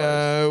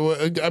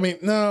 Yeah, I mean,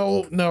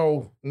 no.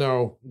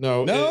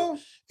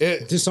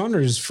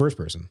 Dishonored is first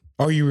person.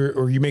 Are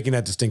you making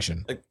that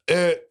distinction?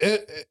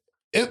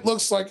 It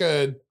looks like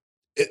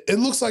it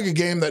looks like a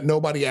game that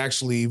nobody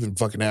actually even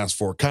fucking asked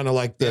for. Kind of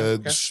like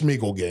the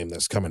Schmeagle game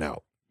that's coming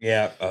out.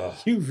 Yeah.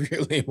 You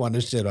really want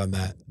to shit on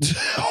that?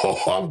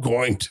 Oh, I'm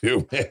going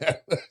to, man.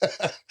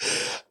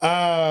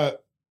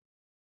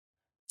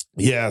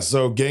 Yeah,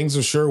 so Gangs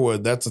of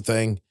Sherwood, that's a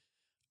thing.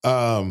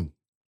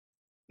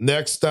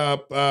 Next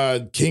up,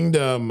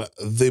 Kingdom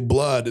the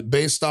Blood,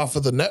 based off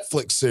of the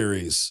Netflix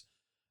series.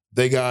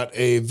 They got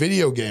a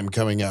video game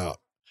coming out.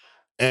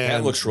 And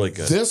that looks really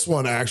good. This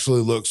one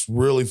actually looks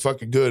really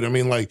fucking good. I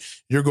mean, like,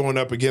 you're going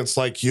up against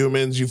like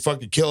humans, you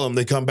fucking kill them,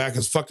 they come back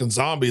as fucking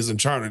zombies and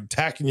try to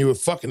attacking you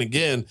fucking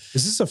again.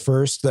 Is this the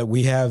first that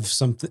we have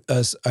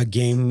a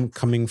game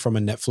coming from a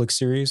Netflix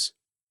series?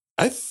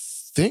 I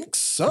think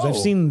so. I've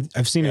seen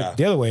it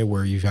the other way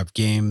where you have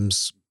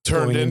games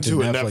turned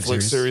into a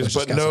Netflix series,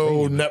 but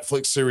no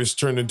Netflix series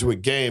turned into a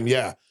game.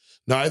 Yeah.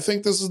 No, I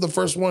think this is the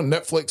first one.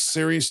 Netflix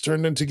series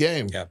turned into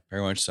game. Yeah,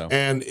 very much so.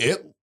 And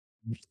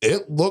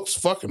it looks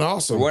fucking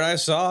awesome. From what I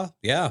saw,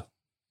 yeah.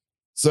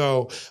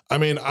 So, I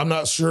mean, I'm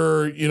not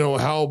sure,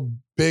 how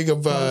big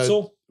of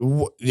a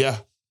yeah.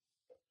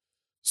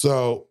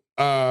 So,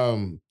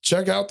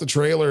 check out the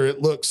trailer.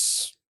 It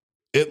looks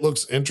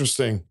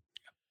interesting.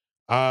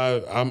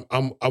 I'm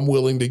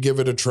willing to give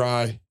it a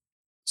try.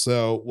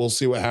 So, we'll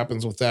see what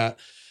happens with that.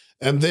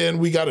 And then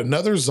we got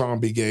another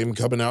zombie game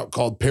coming out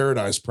called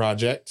Paradise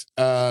Project,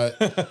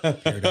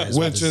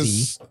 which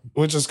is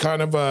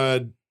kind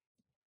of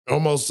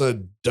almost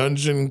a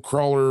dungeon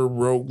crawler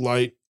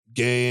roguelite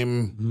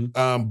game.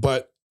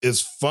 But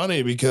it's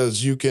funny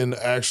because you can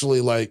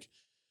actually like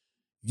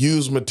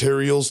use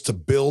materials to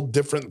build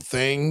different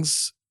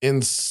things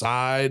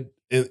inside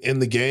in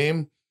the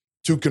game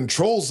to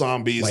control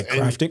zombies, like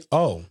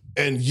crafting.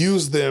 And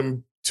use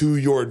them to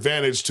your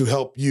advantage to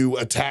help you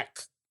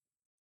attack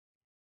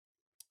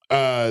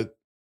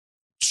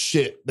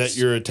shit that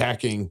you're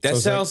attacking. That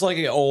sounds like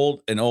an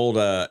old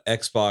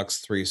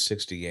Xbox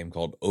 360 game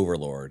called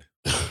Overlord.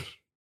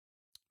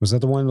 Was that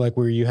the one like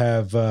where you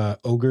have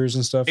ogres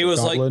and stuff? It was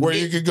goblins? like where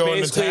you could go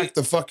and attack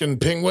the fucking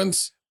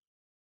penguins.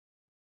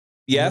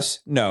 Yes,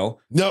 no,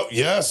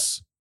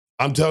 yes.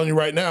 I'm telling you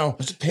right now.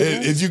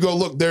 If you go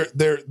look,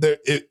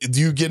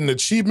 you get an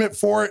achievement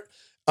for it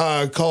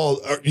called.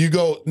 You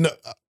go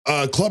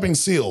clubbing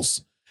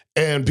seals.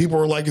 And people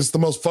were like, it's the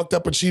most fucked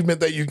up achievement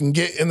that you can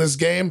get in this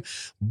game.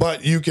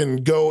 But you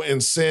can go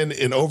and send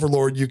in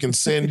Overlord, you can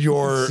send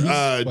your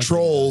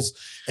trolls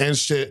and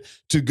shit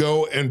to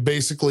go and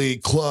basically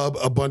club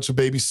a bunch of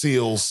baby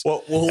seals.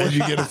 And you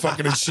get a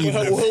fucking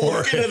achievement we'll for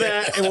look it. into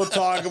that and we'll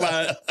talk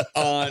about it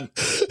on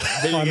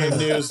Video Game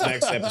News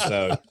next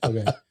episode.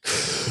 Okay.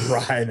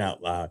 Crying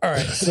out loud. All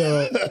right.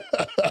 So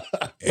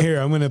here,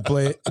 I'm going to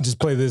play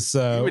this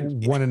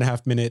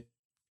 1.5 minute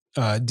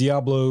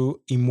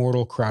Diablo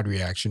Immortal crowd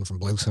reaction from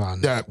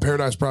BlizzCon. Yeah,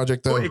 Paradise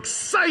Project though. We're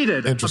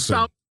excited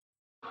about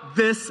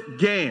this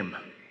game,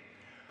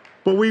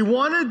 but we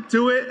want to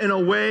do it in a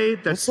way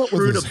that's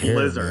true to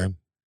Blizzard.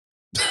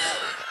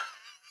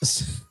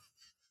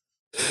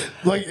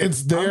 Like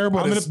it's there,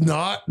 but it's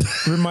not.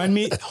 Remind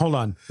me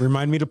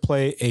to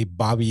play a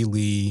Bobby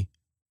Lee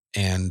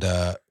and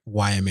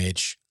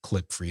YMH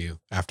clip for you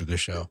after the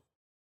show.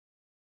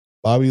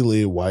 Bobby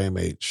Lee,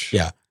 YMH.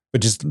 Yeah. But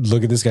just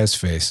look at this guy's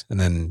face and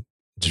then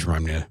just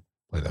remind me to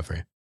play that for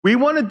you. We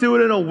want to do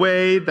it in a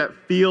way that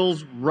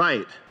feels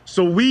right.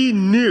 So we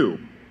knew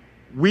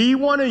we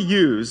want to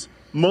use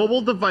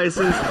mobile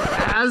devices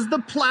as the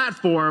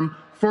platform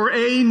for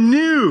a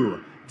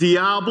new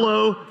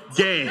Diablo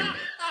game.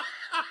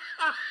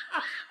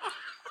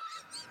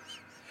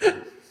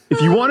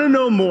 If you want to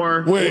know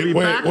more, we'll be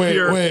back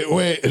here.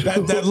 Wait.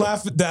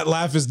 That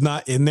laugh is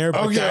not in there.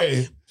 But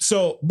okay.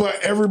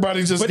 But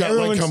everybody just got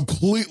like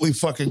completely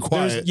fucking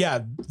quiet.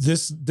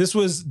 This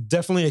was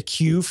definitely a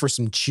cue for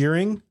some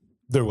cheering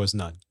There was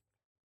none.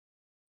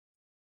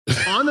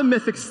 On the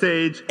mythic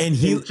stage, And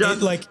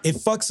it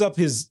fucks up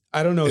his,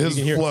 I don't know if His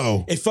you can hear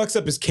flow. it fucks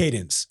up his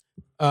cadence.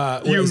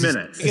 few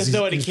minutes. Because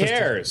nobody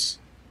cares.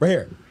 Right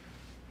here.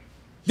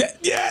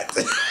 Yeah.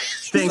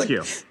 Thank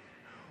you.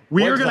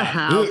 We are going to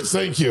have.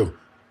 Thank you.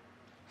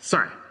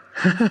 Sorry.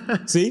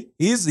 See,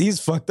 he's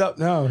fucked up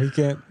now. He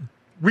can't.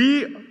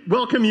 We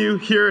welcome you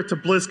here to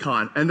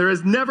BlizzCon, and there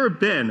has never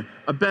been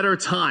a better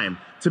time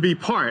to be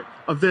part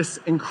of this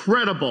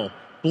incredible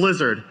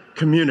Blizzard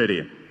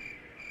community.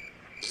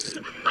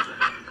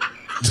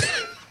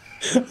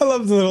 I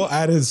love the little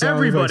added sound.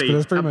 Everybody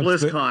effects, at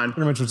BlizzCon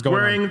pretty much what's going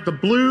wearing on. the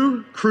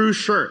blue crew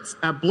shirts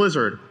at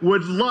Blizzard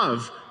would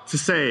love to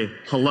say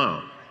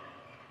hello.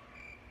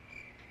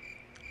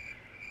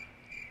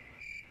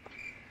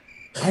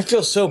 I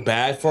feel so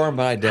bad for him,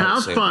 but I don't.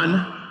 Have say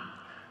fun,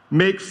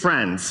 make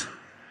friends,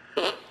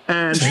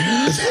 and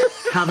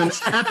have an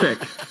epic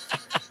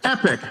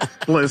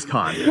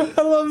BlizzCon.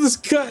 I love this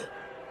cut.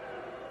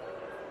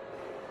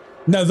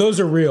 No, those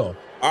are real.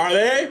 Are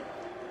they?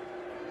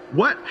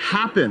 What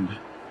happened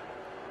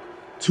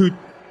to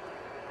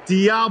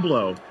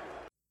Diablo?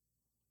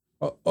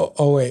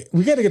 Oh, wait.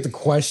 We got to get the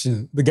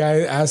question. The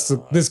guy asked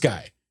this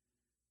guy.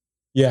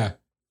 Yeah.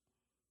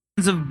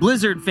 Of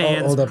Blizzard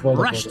fans hold up.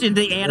 rushed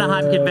into the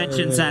Anaheim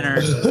Convention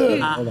Center.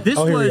 This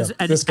Oh, here we was go.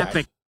 an This guy.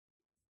 epic.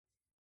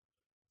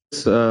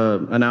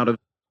 An out of.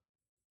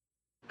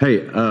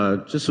 Hey,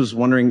 just was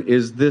wondering,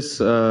 is this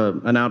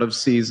an out of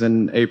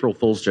season April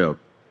Fool's joke?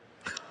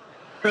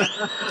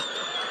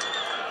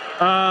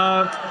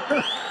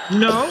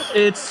 No,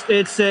 it's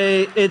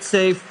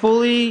a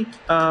fully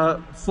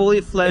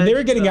fledged. And they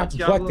were getting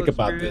apoplectic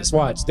about this.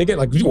 Watch. They get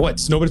like, what?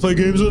 Does nobody play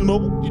games on the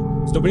mobile?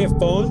 Does nobody have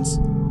phones?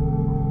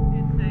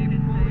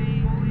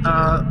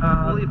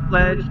 Fully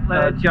fledged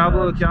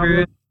Diablo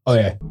experience. Oh,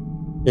 yeah.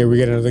 Here we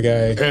get another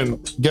guy.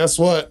 And guess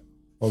what?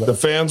 The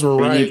fans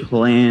were Any right.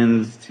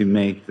 plans to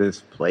make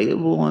this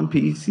playable on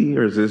PC,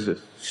 or is this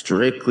just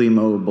strictly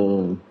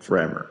mobile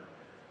forever?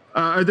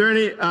 Are there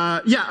any?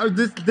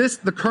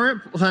 The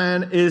current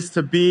plan is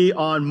to be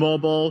on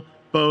mobile,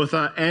 both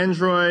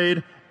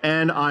Android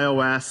and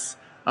iOS.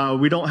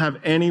 We don't have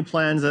any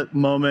plans at the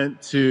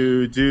moment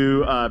to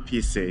do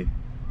PC.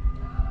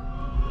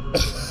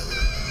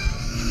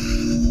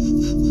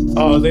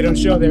 Oh, they don't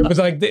show there. But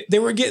like they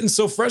were getting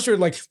so frustrated.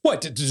 Like,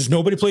 what? Does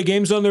nobody play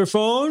games on their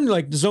phone?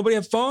 Like, does nobody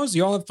have phones? Do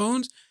y'all have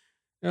phones?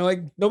 And they're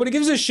like, nobody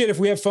gives a shit if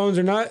we have phones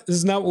or not. This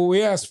is not what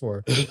we asked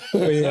for.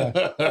 But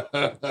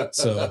yeah.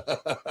 So,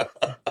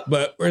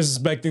 but we're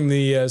expecting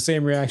the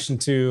same reaction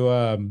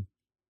to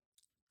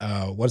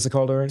what's it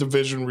called already?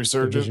 Division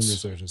Resurgence. Division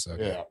Resurgence.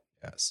 Okay. Yeah.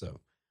 Yeah. So,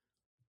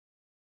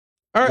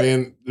 All right. I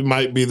mean, it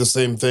might be the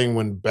same thing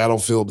when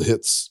Battlefield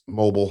hits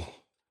mobile.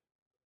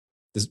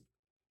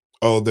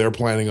 They're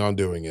planning on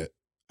doing it.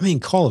 I mean,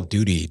 Call of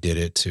Duty did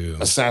it too.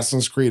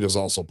 Assassin's Creed is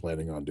also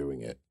planning on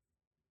doing it.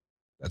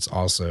 That's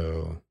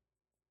also.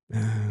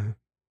 Oh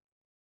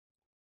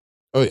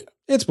yeah,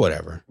 it's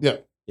whatever. Yeah,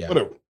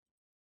 whatever.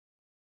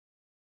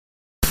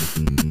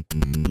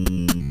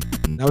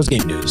 That was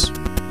game news.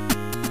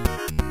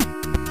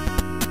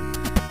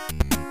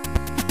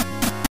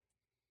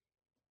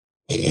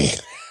 I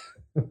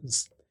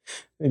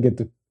didn't get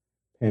the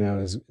pan out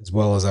as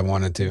well as I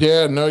wanted to.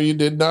 Yeah, no, you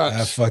did not.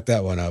 I fucked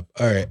that one up.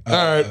 All right. All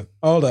right.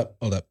 Hold up.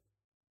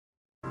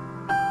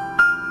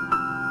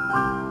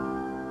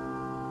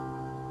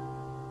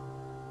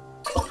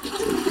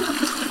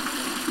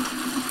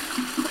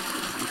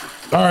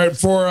 All right,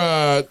 for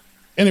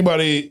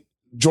anybody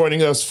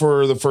joining us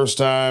for the first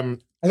time,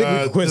 I think we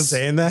can quit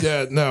saying that.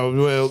 Yeah, no,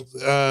 well,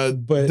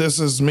 but this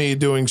is me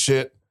doing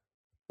shit.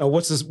 Oh,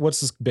 what's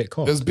this bit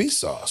called? It's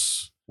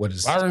B-Sauce. What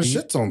is Byron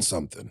shits on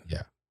something?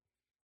 Yeah.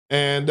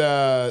 And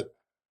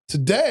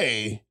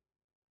today,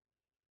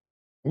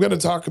 I'm going to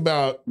talk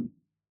about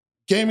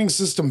gaming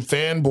system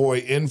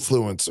fanboy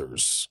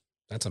influencers.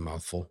 That's a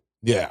mouthful.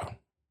 Yeah.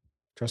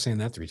 Try saying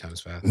that 3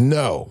 times fast.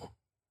 No.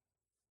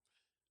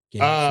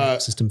 Gaming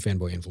system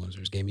fanboy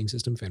influencers. Gaming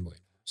system fanboy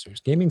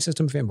influencers. Gaming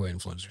system fanboy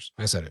influencers.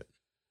 I said it.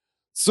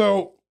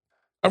 So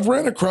I've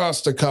ran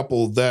across a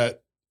couple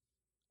that,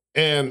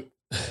 and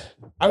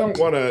I don't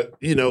want to,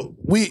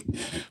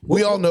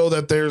 we all know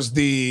that there's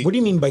the. What do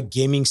you mean by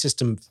gaming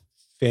system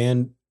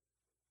fan?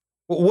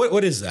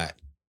 What is that?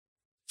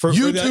 For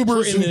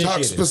YouTubers who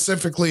talk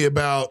specifically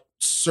about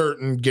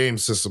certain game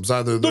systems,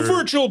 either the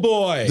Virtual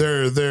Boy.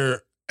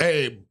 They're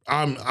hey,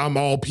 I'm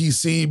all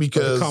PC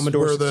because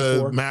we're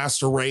the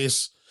master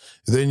race.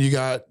 Then you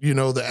got, the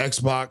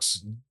Xbox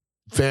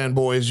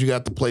fanboys, you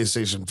got the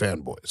PlayStation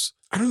fanboys.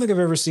 I don't think I've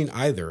ever seen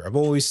either. I've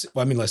always,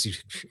 unless you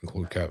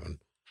include Kevin.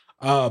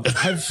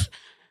 I've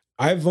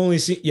only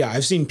seen,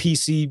 I've seen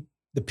PC,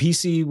 the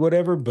PC,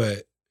 whatever,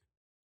 but.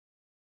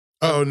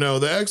 Oh no,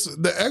 the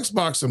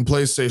Xbox and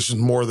PlayStation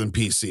more than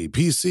PC.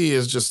 PC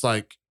is just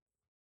like,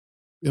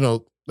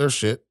 there's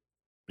shit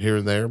here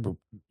and there, but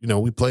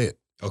we play it.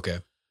 Okay.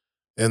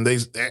 And they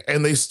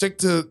stick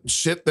to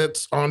shit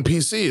that's on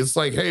PC. It's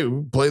like, hey,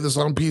 we play this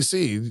on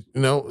PC.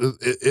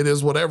 It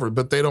is whatever,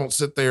 but they don't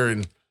sit there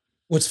and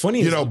What's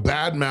funny is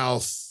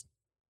badmouth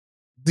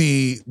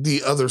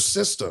the other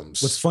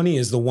systems. What's funny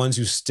is the ones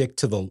who stick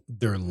to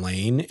their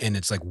lane, and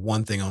it's like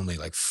one thing only,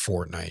 like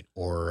Fortnite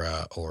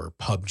or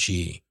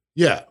PUBG.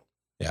 Yeah.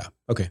 Yeah.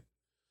 Okay.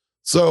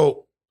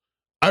 So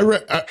I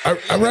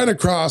ran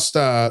across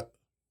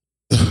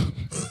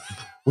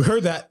we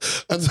heard that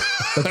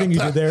thing you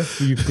did there.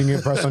 You thing you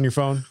pressed on your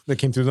phone that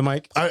came through the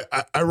mic.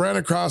 I ran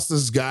across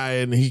this guy,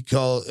 and he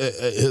called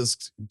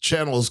his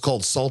channel is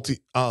called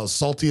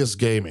Saltiest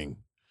Gaming,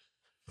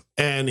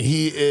 and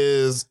he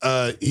is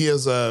a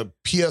PS5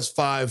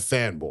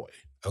 fanboy.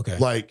 Okay,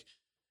 like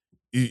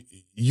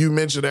you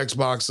mentioned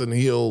Xbox, and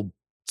he'll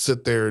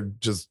sit there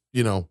and just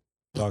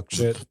talk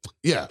shit.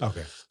 Yeah.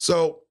 Okay.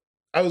 So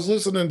I was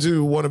listening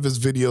to one of his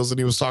videos, and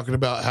he was talking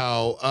about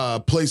how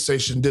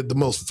PlayStation did the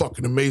most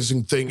fucking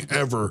amazing thing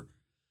ever,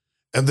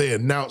 and they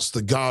announced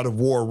the God of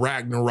War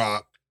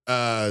Ragnarok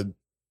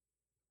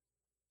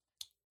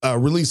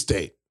release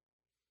date.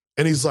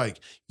 And he's like,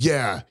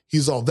 yeah,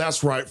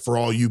 that's right for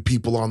all you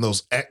people on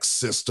those X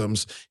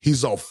systems.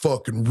 He's all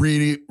fucking what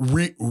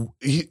do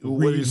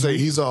you say?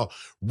 He's all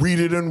read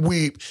it and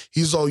weep.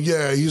 He's all,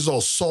 yeah, he's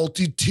all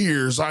salty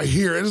tears. I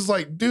hear it. It's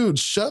like, dude,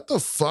 shut the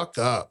fuck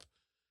up.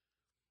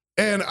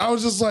 And I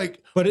was just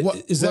like, but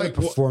is that a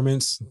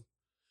performance?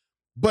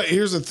 But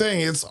here's the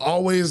thing. It's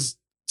always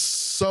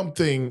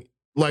something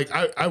like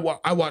I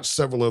watched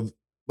several of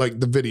like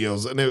the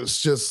videos, and it was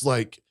just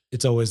like,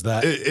 it's always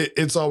that.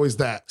 It's always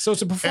that. So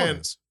it's a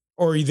performance,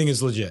 or you think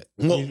it's legit?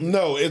 Well,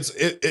 no,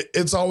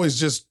 it's always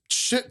just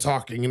shit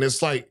talking, and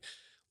it's like,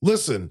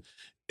 listen,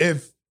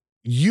 if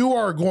you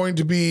are going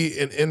to be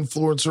an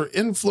influencer,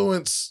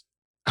 influence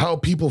how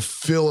people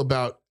feel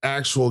about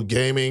actual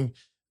gaming,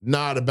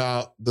 not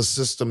about the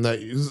system that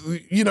it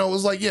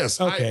was like,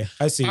 yes, okay,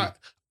 I see.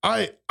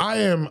 I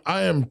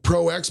am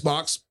pro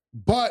Xbox,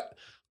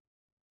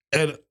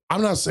 and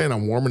I'm not saying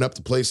I'm warming up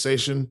the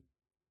PlayStation.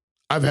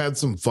 I've had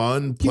some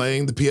fun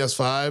playing the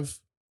PS5,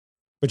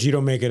 but you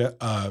don't make it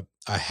a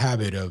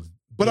habit of.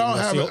 But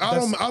I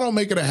don't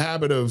make it a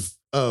habit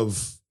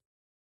of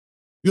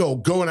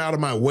going out of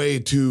my way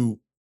to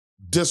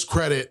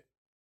discredit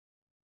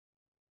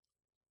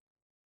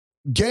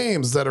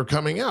games that are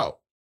coming out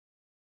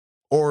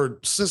or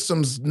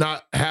systems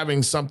not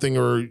having something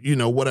or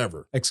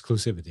whatever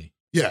exclusivity.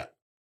 Yeah, it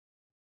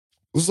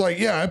was like,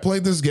 yeah, I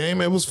played this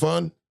game. It was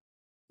fun.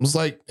 It was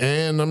like,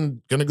 and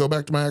I'm gonna go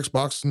back to my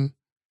Xbox and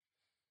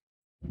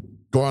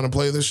go on and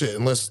play this shit,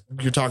 unless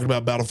you're talking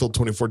about Battlefield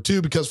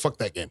 2042, because fuck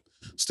that game.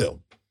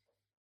 Still.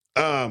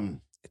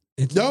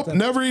 Nope,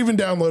 never even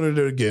downloaded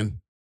it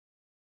again.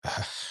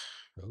 It's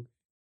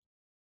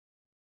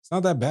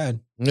not that bad.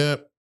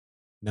 Yep.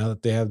 Now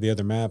that they have the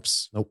other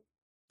maps. Nope.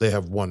 They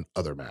have one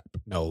other map.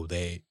 No,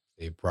 they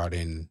brought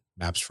in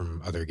maps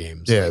from other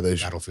games. Yeah, like they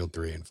should. Battlefield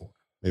 3 and 4.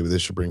 Maybe they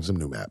should bring some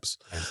new maps.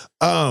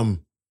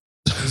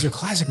 These are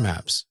classic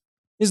maps.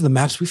 These are the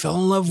maps we fell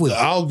in love with.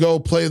 I'll go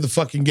play the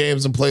fucking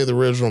games and play the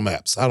original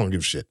maps. I don't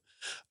give a shit.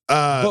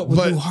 But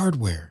with new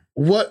hardware.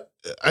 What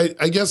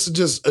I guess it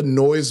just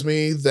annoys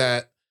me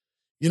that,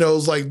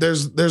 it's like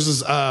there's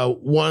this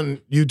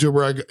one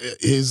YouTuber,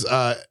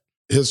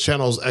 his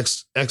channel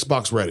is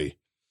Xbox Ready.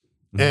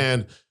 Mm-hmm.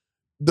 And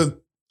the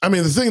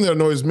thing that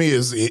annoys me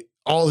is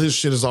all his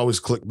shit is always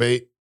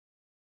clickbait.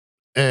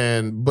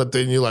 But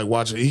then you like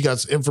watch it. He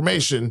got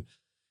information.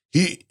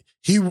 He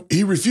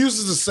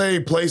refuses to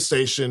say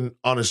PlayStation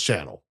on his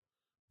channel,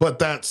 but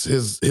that's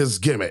his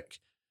gimmick.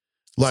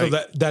 Like,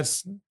 so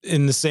that's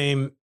in the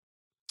same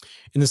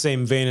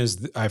vein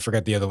as I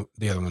forgot the other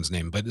one's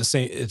name, but the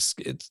same. It's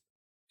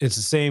the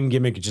same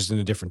gimmick, just in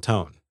a different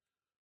tone.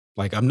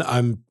 Like I'm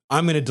gonna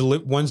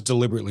one's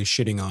deliberately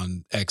shitting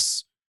on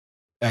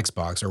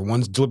Xbox, or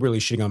one's deliberately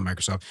shitting on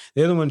Microsoft.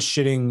 The other one's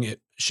shitting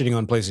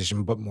on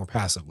PlayStation, but more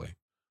passively.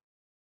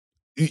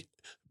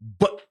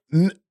 But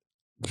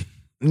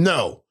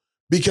no.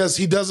 Because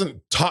he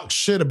doesn't talk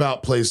shit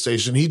about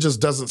PlayStation. He just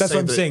doesn't That's say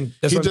what I'm saying.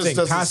 That's what I'm saying.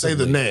 Doesn't say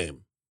the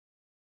name.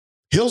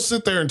 He'll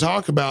sit there and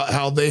talk about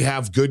how they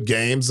have good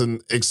games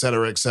and et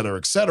cetera, et cetera,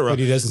 et cetera. But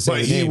he doesn't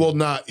say the name. Will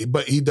not,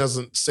 but he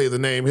doesn't say the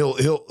name. He'll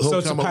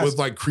come up with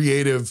like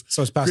creative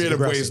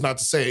ways not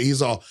to say it.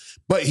 He's all,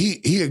 but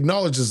he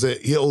acknowledges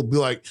it. He'll be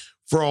like,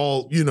 for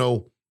all,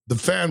 the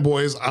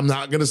fanboys, I'm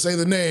not going to say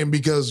the name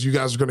because you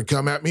guys are going to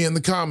come at me in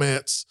the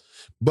comments.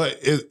 But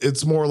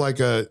it's more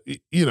like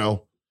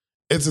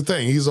it's a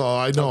thing. He's all,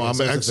 I know.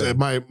 Okay,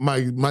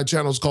 my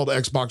channel is called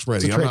Xbox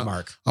Ready. It's a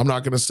trademark. I'm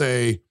not going to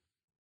say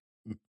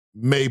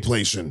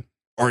Mayplation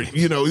or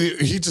he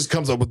just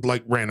comes up with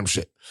like random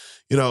shit,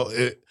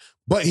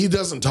 but he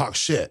doesn't talk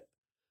shit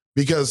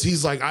because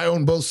he's like, I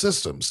own both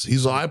systems.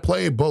 He's all, I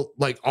play both,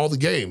 like all the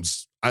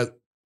games. I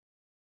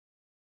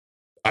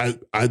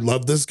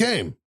love this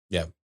game.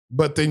 Yeah.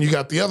 But then you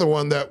got the other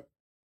one that,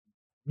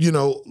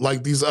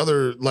 like these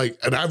other, like,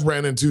 and I've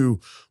ran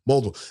into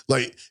multiple,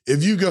 like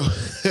if you go,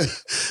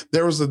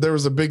 there was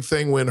a big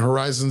thing when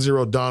Horizon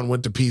Zero Dawn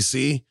went to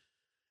PC,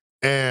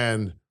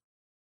 and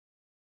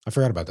I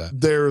forgot about that.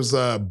 There's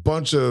a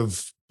bunch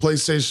of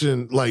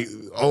PlayStation, like,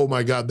 oh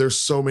my God, there's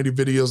so many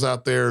videos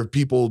out there of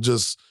people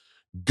just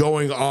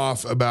going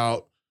off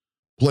about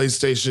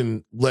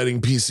PlayStation letting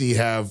PC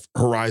have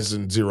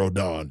Horizon Zero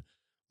Dawn.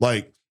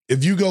 Like,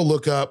 if you go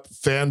look up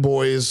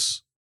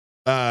fanboys,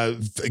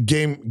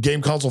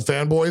 game console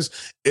fanboys,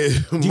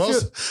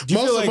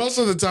 most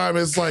of the time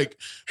it's like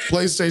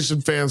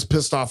PlayStation fans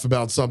pissed off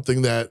about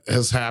something that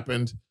has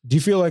happened. Do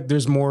you feel like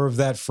there's more of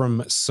that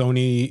from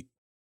Sony?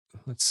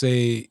 Let's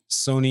say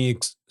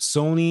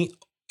Sony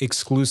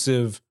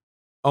exclusive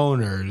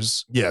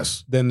owners,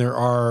 yes, than there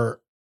are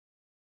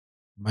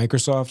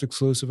Microsoft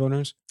exclusive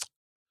owners.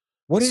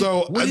 What is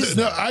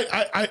that?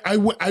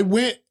 I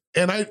went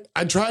and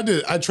I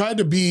tried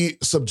to be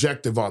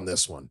subjective on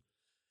this one.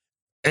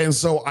 And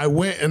so I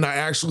went and I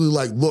actually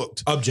like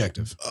looked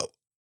objective.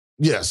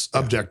 Yes,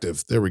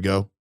 objective. There we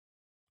go.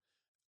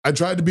 I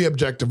tried to be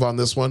objective on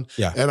this one.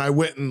 Yeah. And I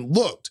went and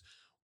looked.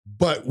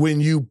 But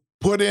when you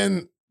put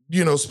in,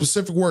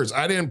 specific words,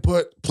 I didn't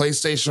put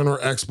PlayStation or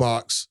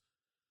Xbox,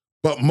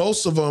 but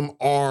most of them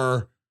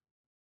are,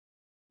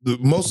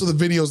 most of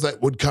the videos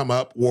that would come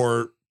up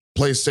were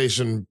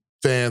PlayStation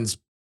fans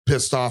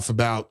pissed off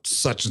about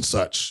such and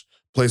such.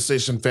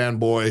 PlayStation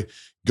fanboy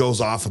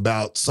goes off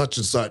about such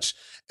and such.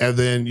 And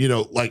then,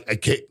 like, I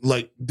can't,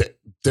 like,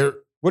 they're.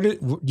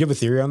 Do you have a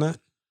theory on that?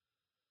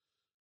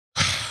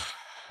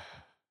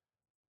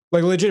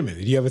 Like,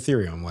 legitimately, do you have a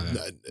theory on what?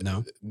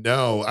 No?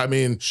 No. I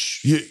mean,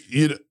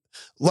 you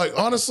like,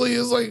 honestly,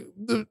 it's like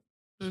the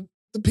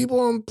people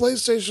on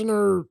PlayStation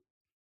are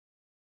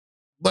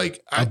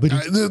like,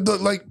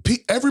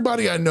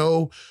 everybody I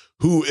know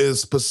who is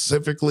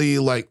specifically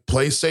like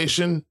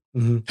PlayStation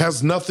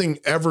has nothing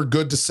ever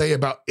good to say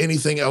about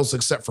anything else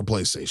except for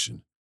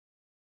PlayStation.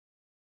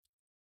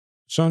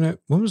 Sean,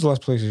 when was the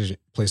last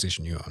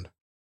PlayStation you owned?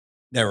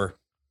 Never.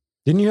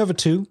 Didn't you have a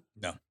 2?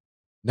 No.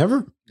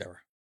 Never?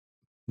 Never.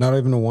 Not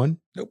even a 1?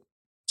 Nope.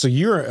 So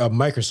you're a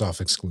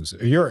Microsoft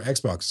exclusive. You're an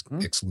Xbox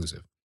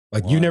exclusive.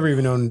 Like, you never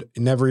even owned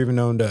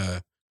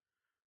a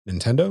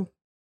Nintendo?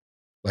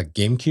 Like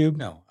GameCube?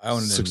 No. I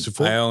owned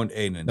 64. I owned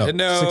a Nintendo.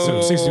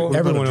 No, 64.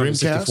 Everyone owned a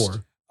Dreamcast?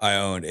 64. I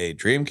owned a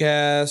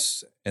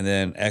Dreamcast and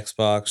then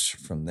Xbox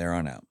from there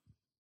on out.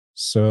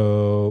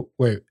 So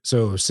wait,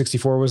 so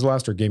 64 was the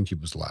last or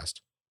GameCube was the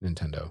last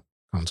Nintendo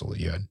console that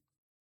you had?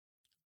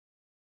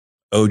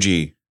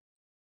 OG.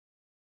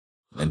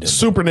 Nintendo.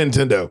 Super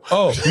Nintendo.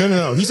 Oh,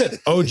 no. He said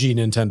OG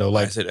Nintendo.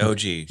 Like, I said OG.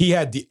 He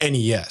had the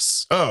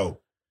NES. Oh.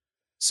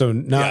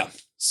 So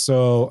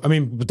so I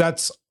mean, but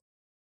that's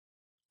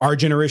our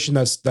generation.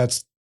 That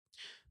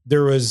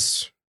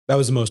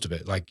was most of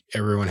it. Like,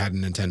 everyone had a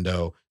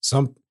Nintendo.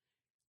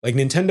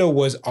 Nintendo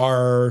was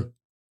our,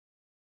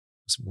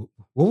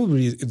 what would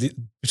be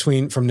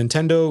from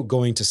Nintendo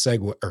going to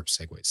Sega,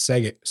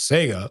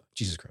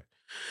 Jesus Christ.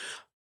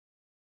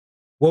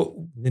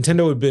 Well,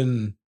 Nintendo would have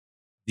been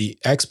the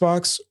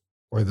Xbox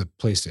or the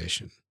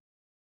PlayStation.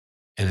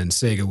 And then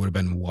Sega would have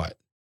been what?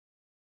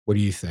 What do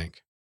you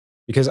think?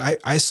 Because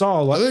I saw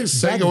a lot. I think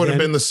Sega would have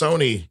been the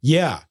Sony.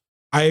 Yeah,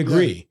 I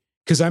agree.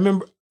 Because I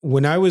remember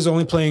when I was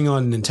only playing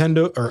on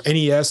Nintendo or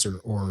NES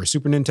or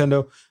Super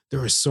Nintendo,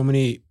 there were so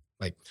many,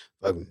 like,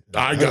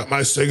 I got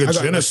my Sega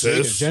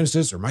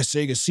Genesis or my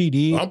Sega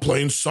CD. I'm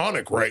playing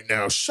Sonic right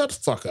now. Shut the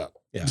fuck up.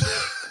 Yeah.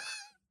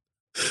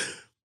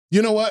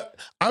 You know what?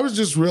 I was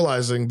just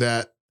realizing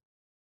that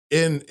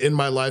in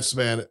my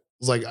lifespan,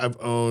 it's like I've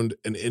owned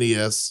an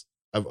NES.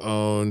 I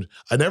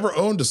never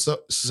owned a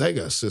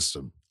Sega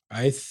system.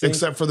 I think,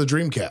 except for the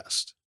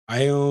Dreamcast.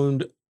 I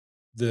owned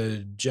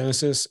the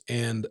Genesis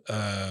and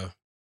what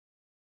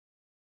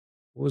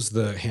was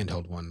the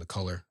handheld one? The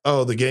color?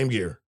 Oh, the Game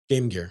Gear.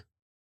 Game Gear.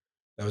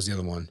 That was the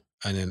other one.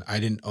 And then I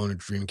didn't own a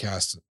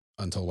Dreamcast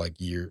until way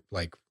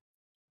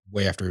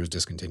after it was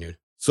discontinued.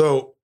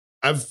 So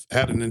I've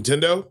had a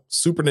Nintendo,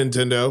 Super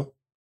Nintendo,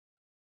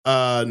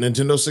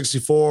 Nintendo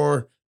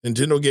 64,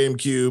 Nintendo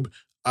GameCube.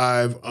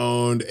 I've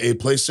owned a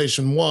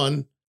PlayStation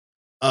 1,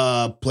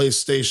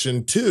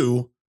 PlayStation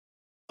 2,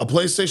 a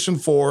PlayStation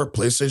 4,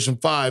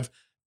 PlayStation 5,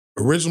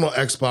 original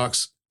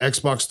Xbox,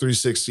 Xbox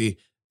 360,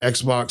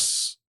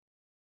 Xbox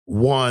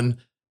One,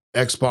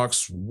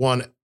 Xbox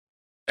One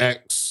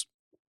X,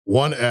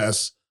 One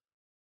S,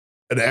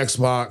 an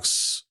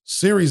Xbox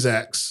Series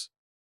X.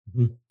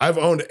 Mm-hmm. I've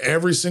owned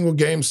every single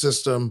game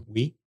system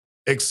Wii?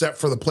 Except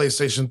for the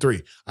PlayStation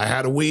 3. I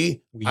had a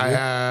Wii. I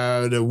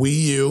had a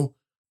Wii U.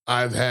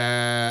 I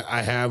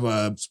have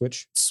a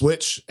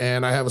Switch,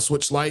 and I have a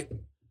Switch Lite.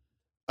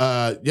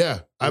 I've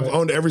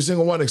owned every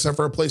single one except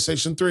for a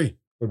PlayStation 3.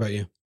 What about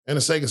you? And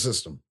a Sega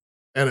system,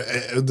 and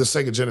the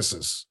Sega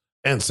Genesis,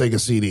 and Sega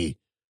CD,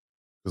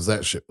 because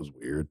that shit was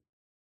weird.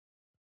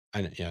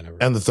 I never.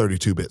 And the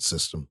 32-bit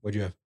system. What'd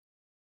you have?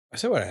 I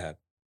said what I had.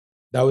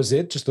 That was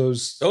it? Just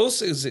those?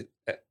 Those is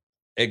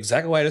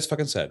exactly what I just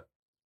fucking said.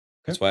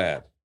 That's what I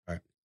had. All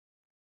right.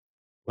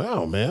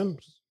 Wow, man.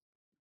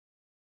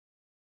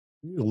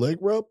 You a leg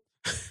rub?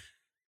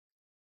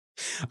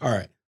 All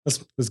right.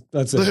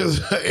 That's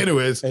it.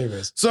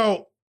 Anyways.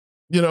 So,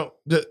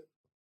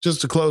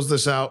 just to close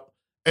this out,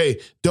 hey,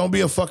 don't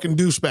be a fucking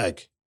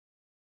douchebag.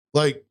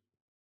 Like,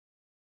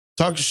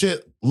 talk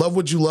shit, love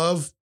what you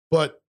love,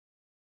 but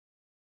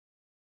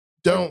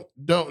don't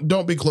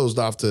be closed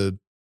off to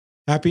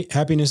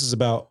happiness is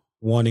about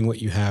wanting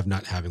what you have,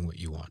 not having what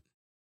you want.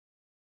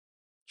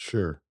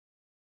 Sure.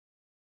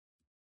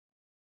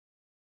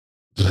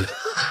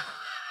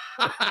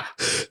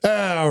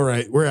 All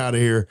right, we're out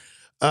of here.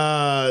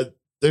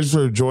 Thanks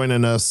for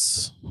joining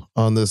us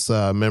on this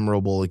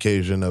memorable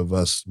occasion of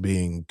us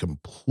being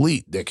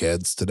complete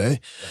dickheads today.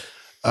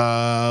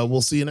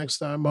 We'll see you next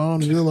time on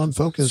Real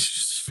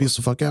Unfocused. Peace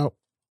the fuck out.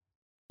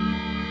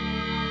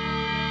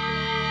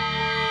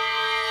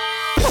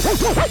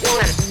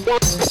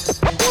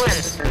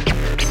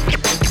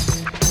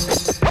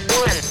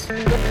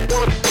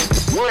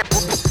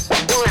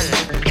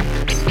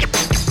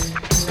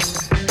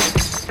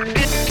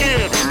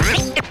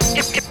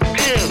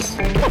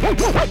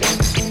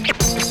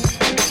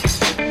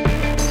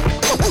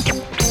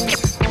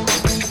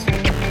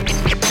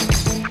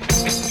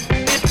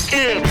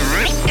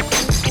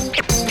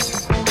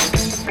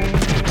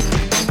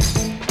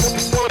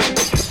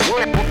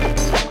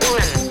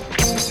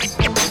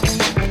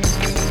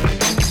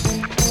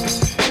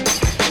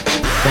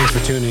 Thanks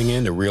for tuning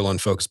in to Real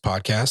Unfocused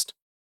Podcast.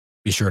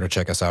 Be sure to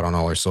check us out on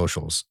all our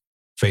socials: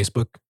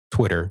 Facebook,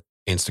 Twitter,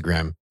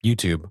 Instagram,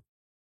 YouTube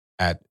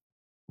at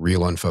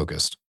Real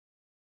Unfocused.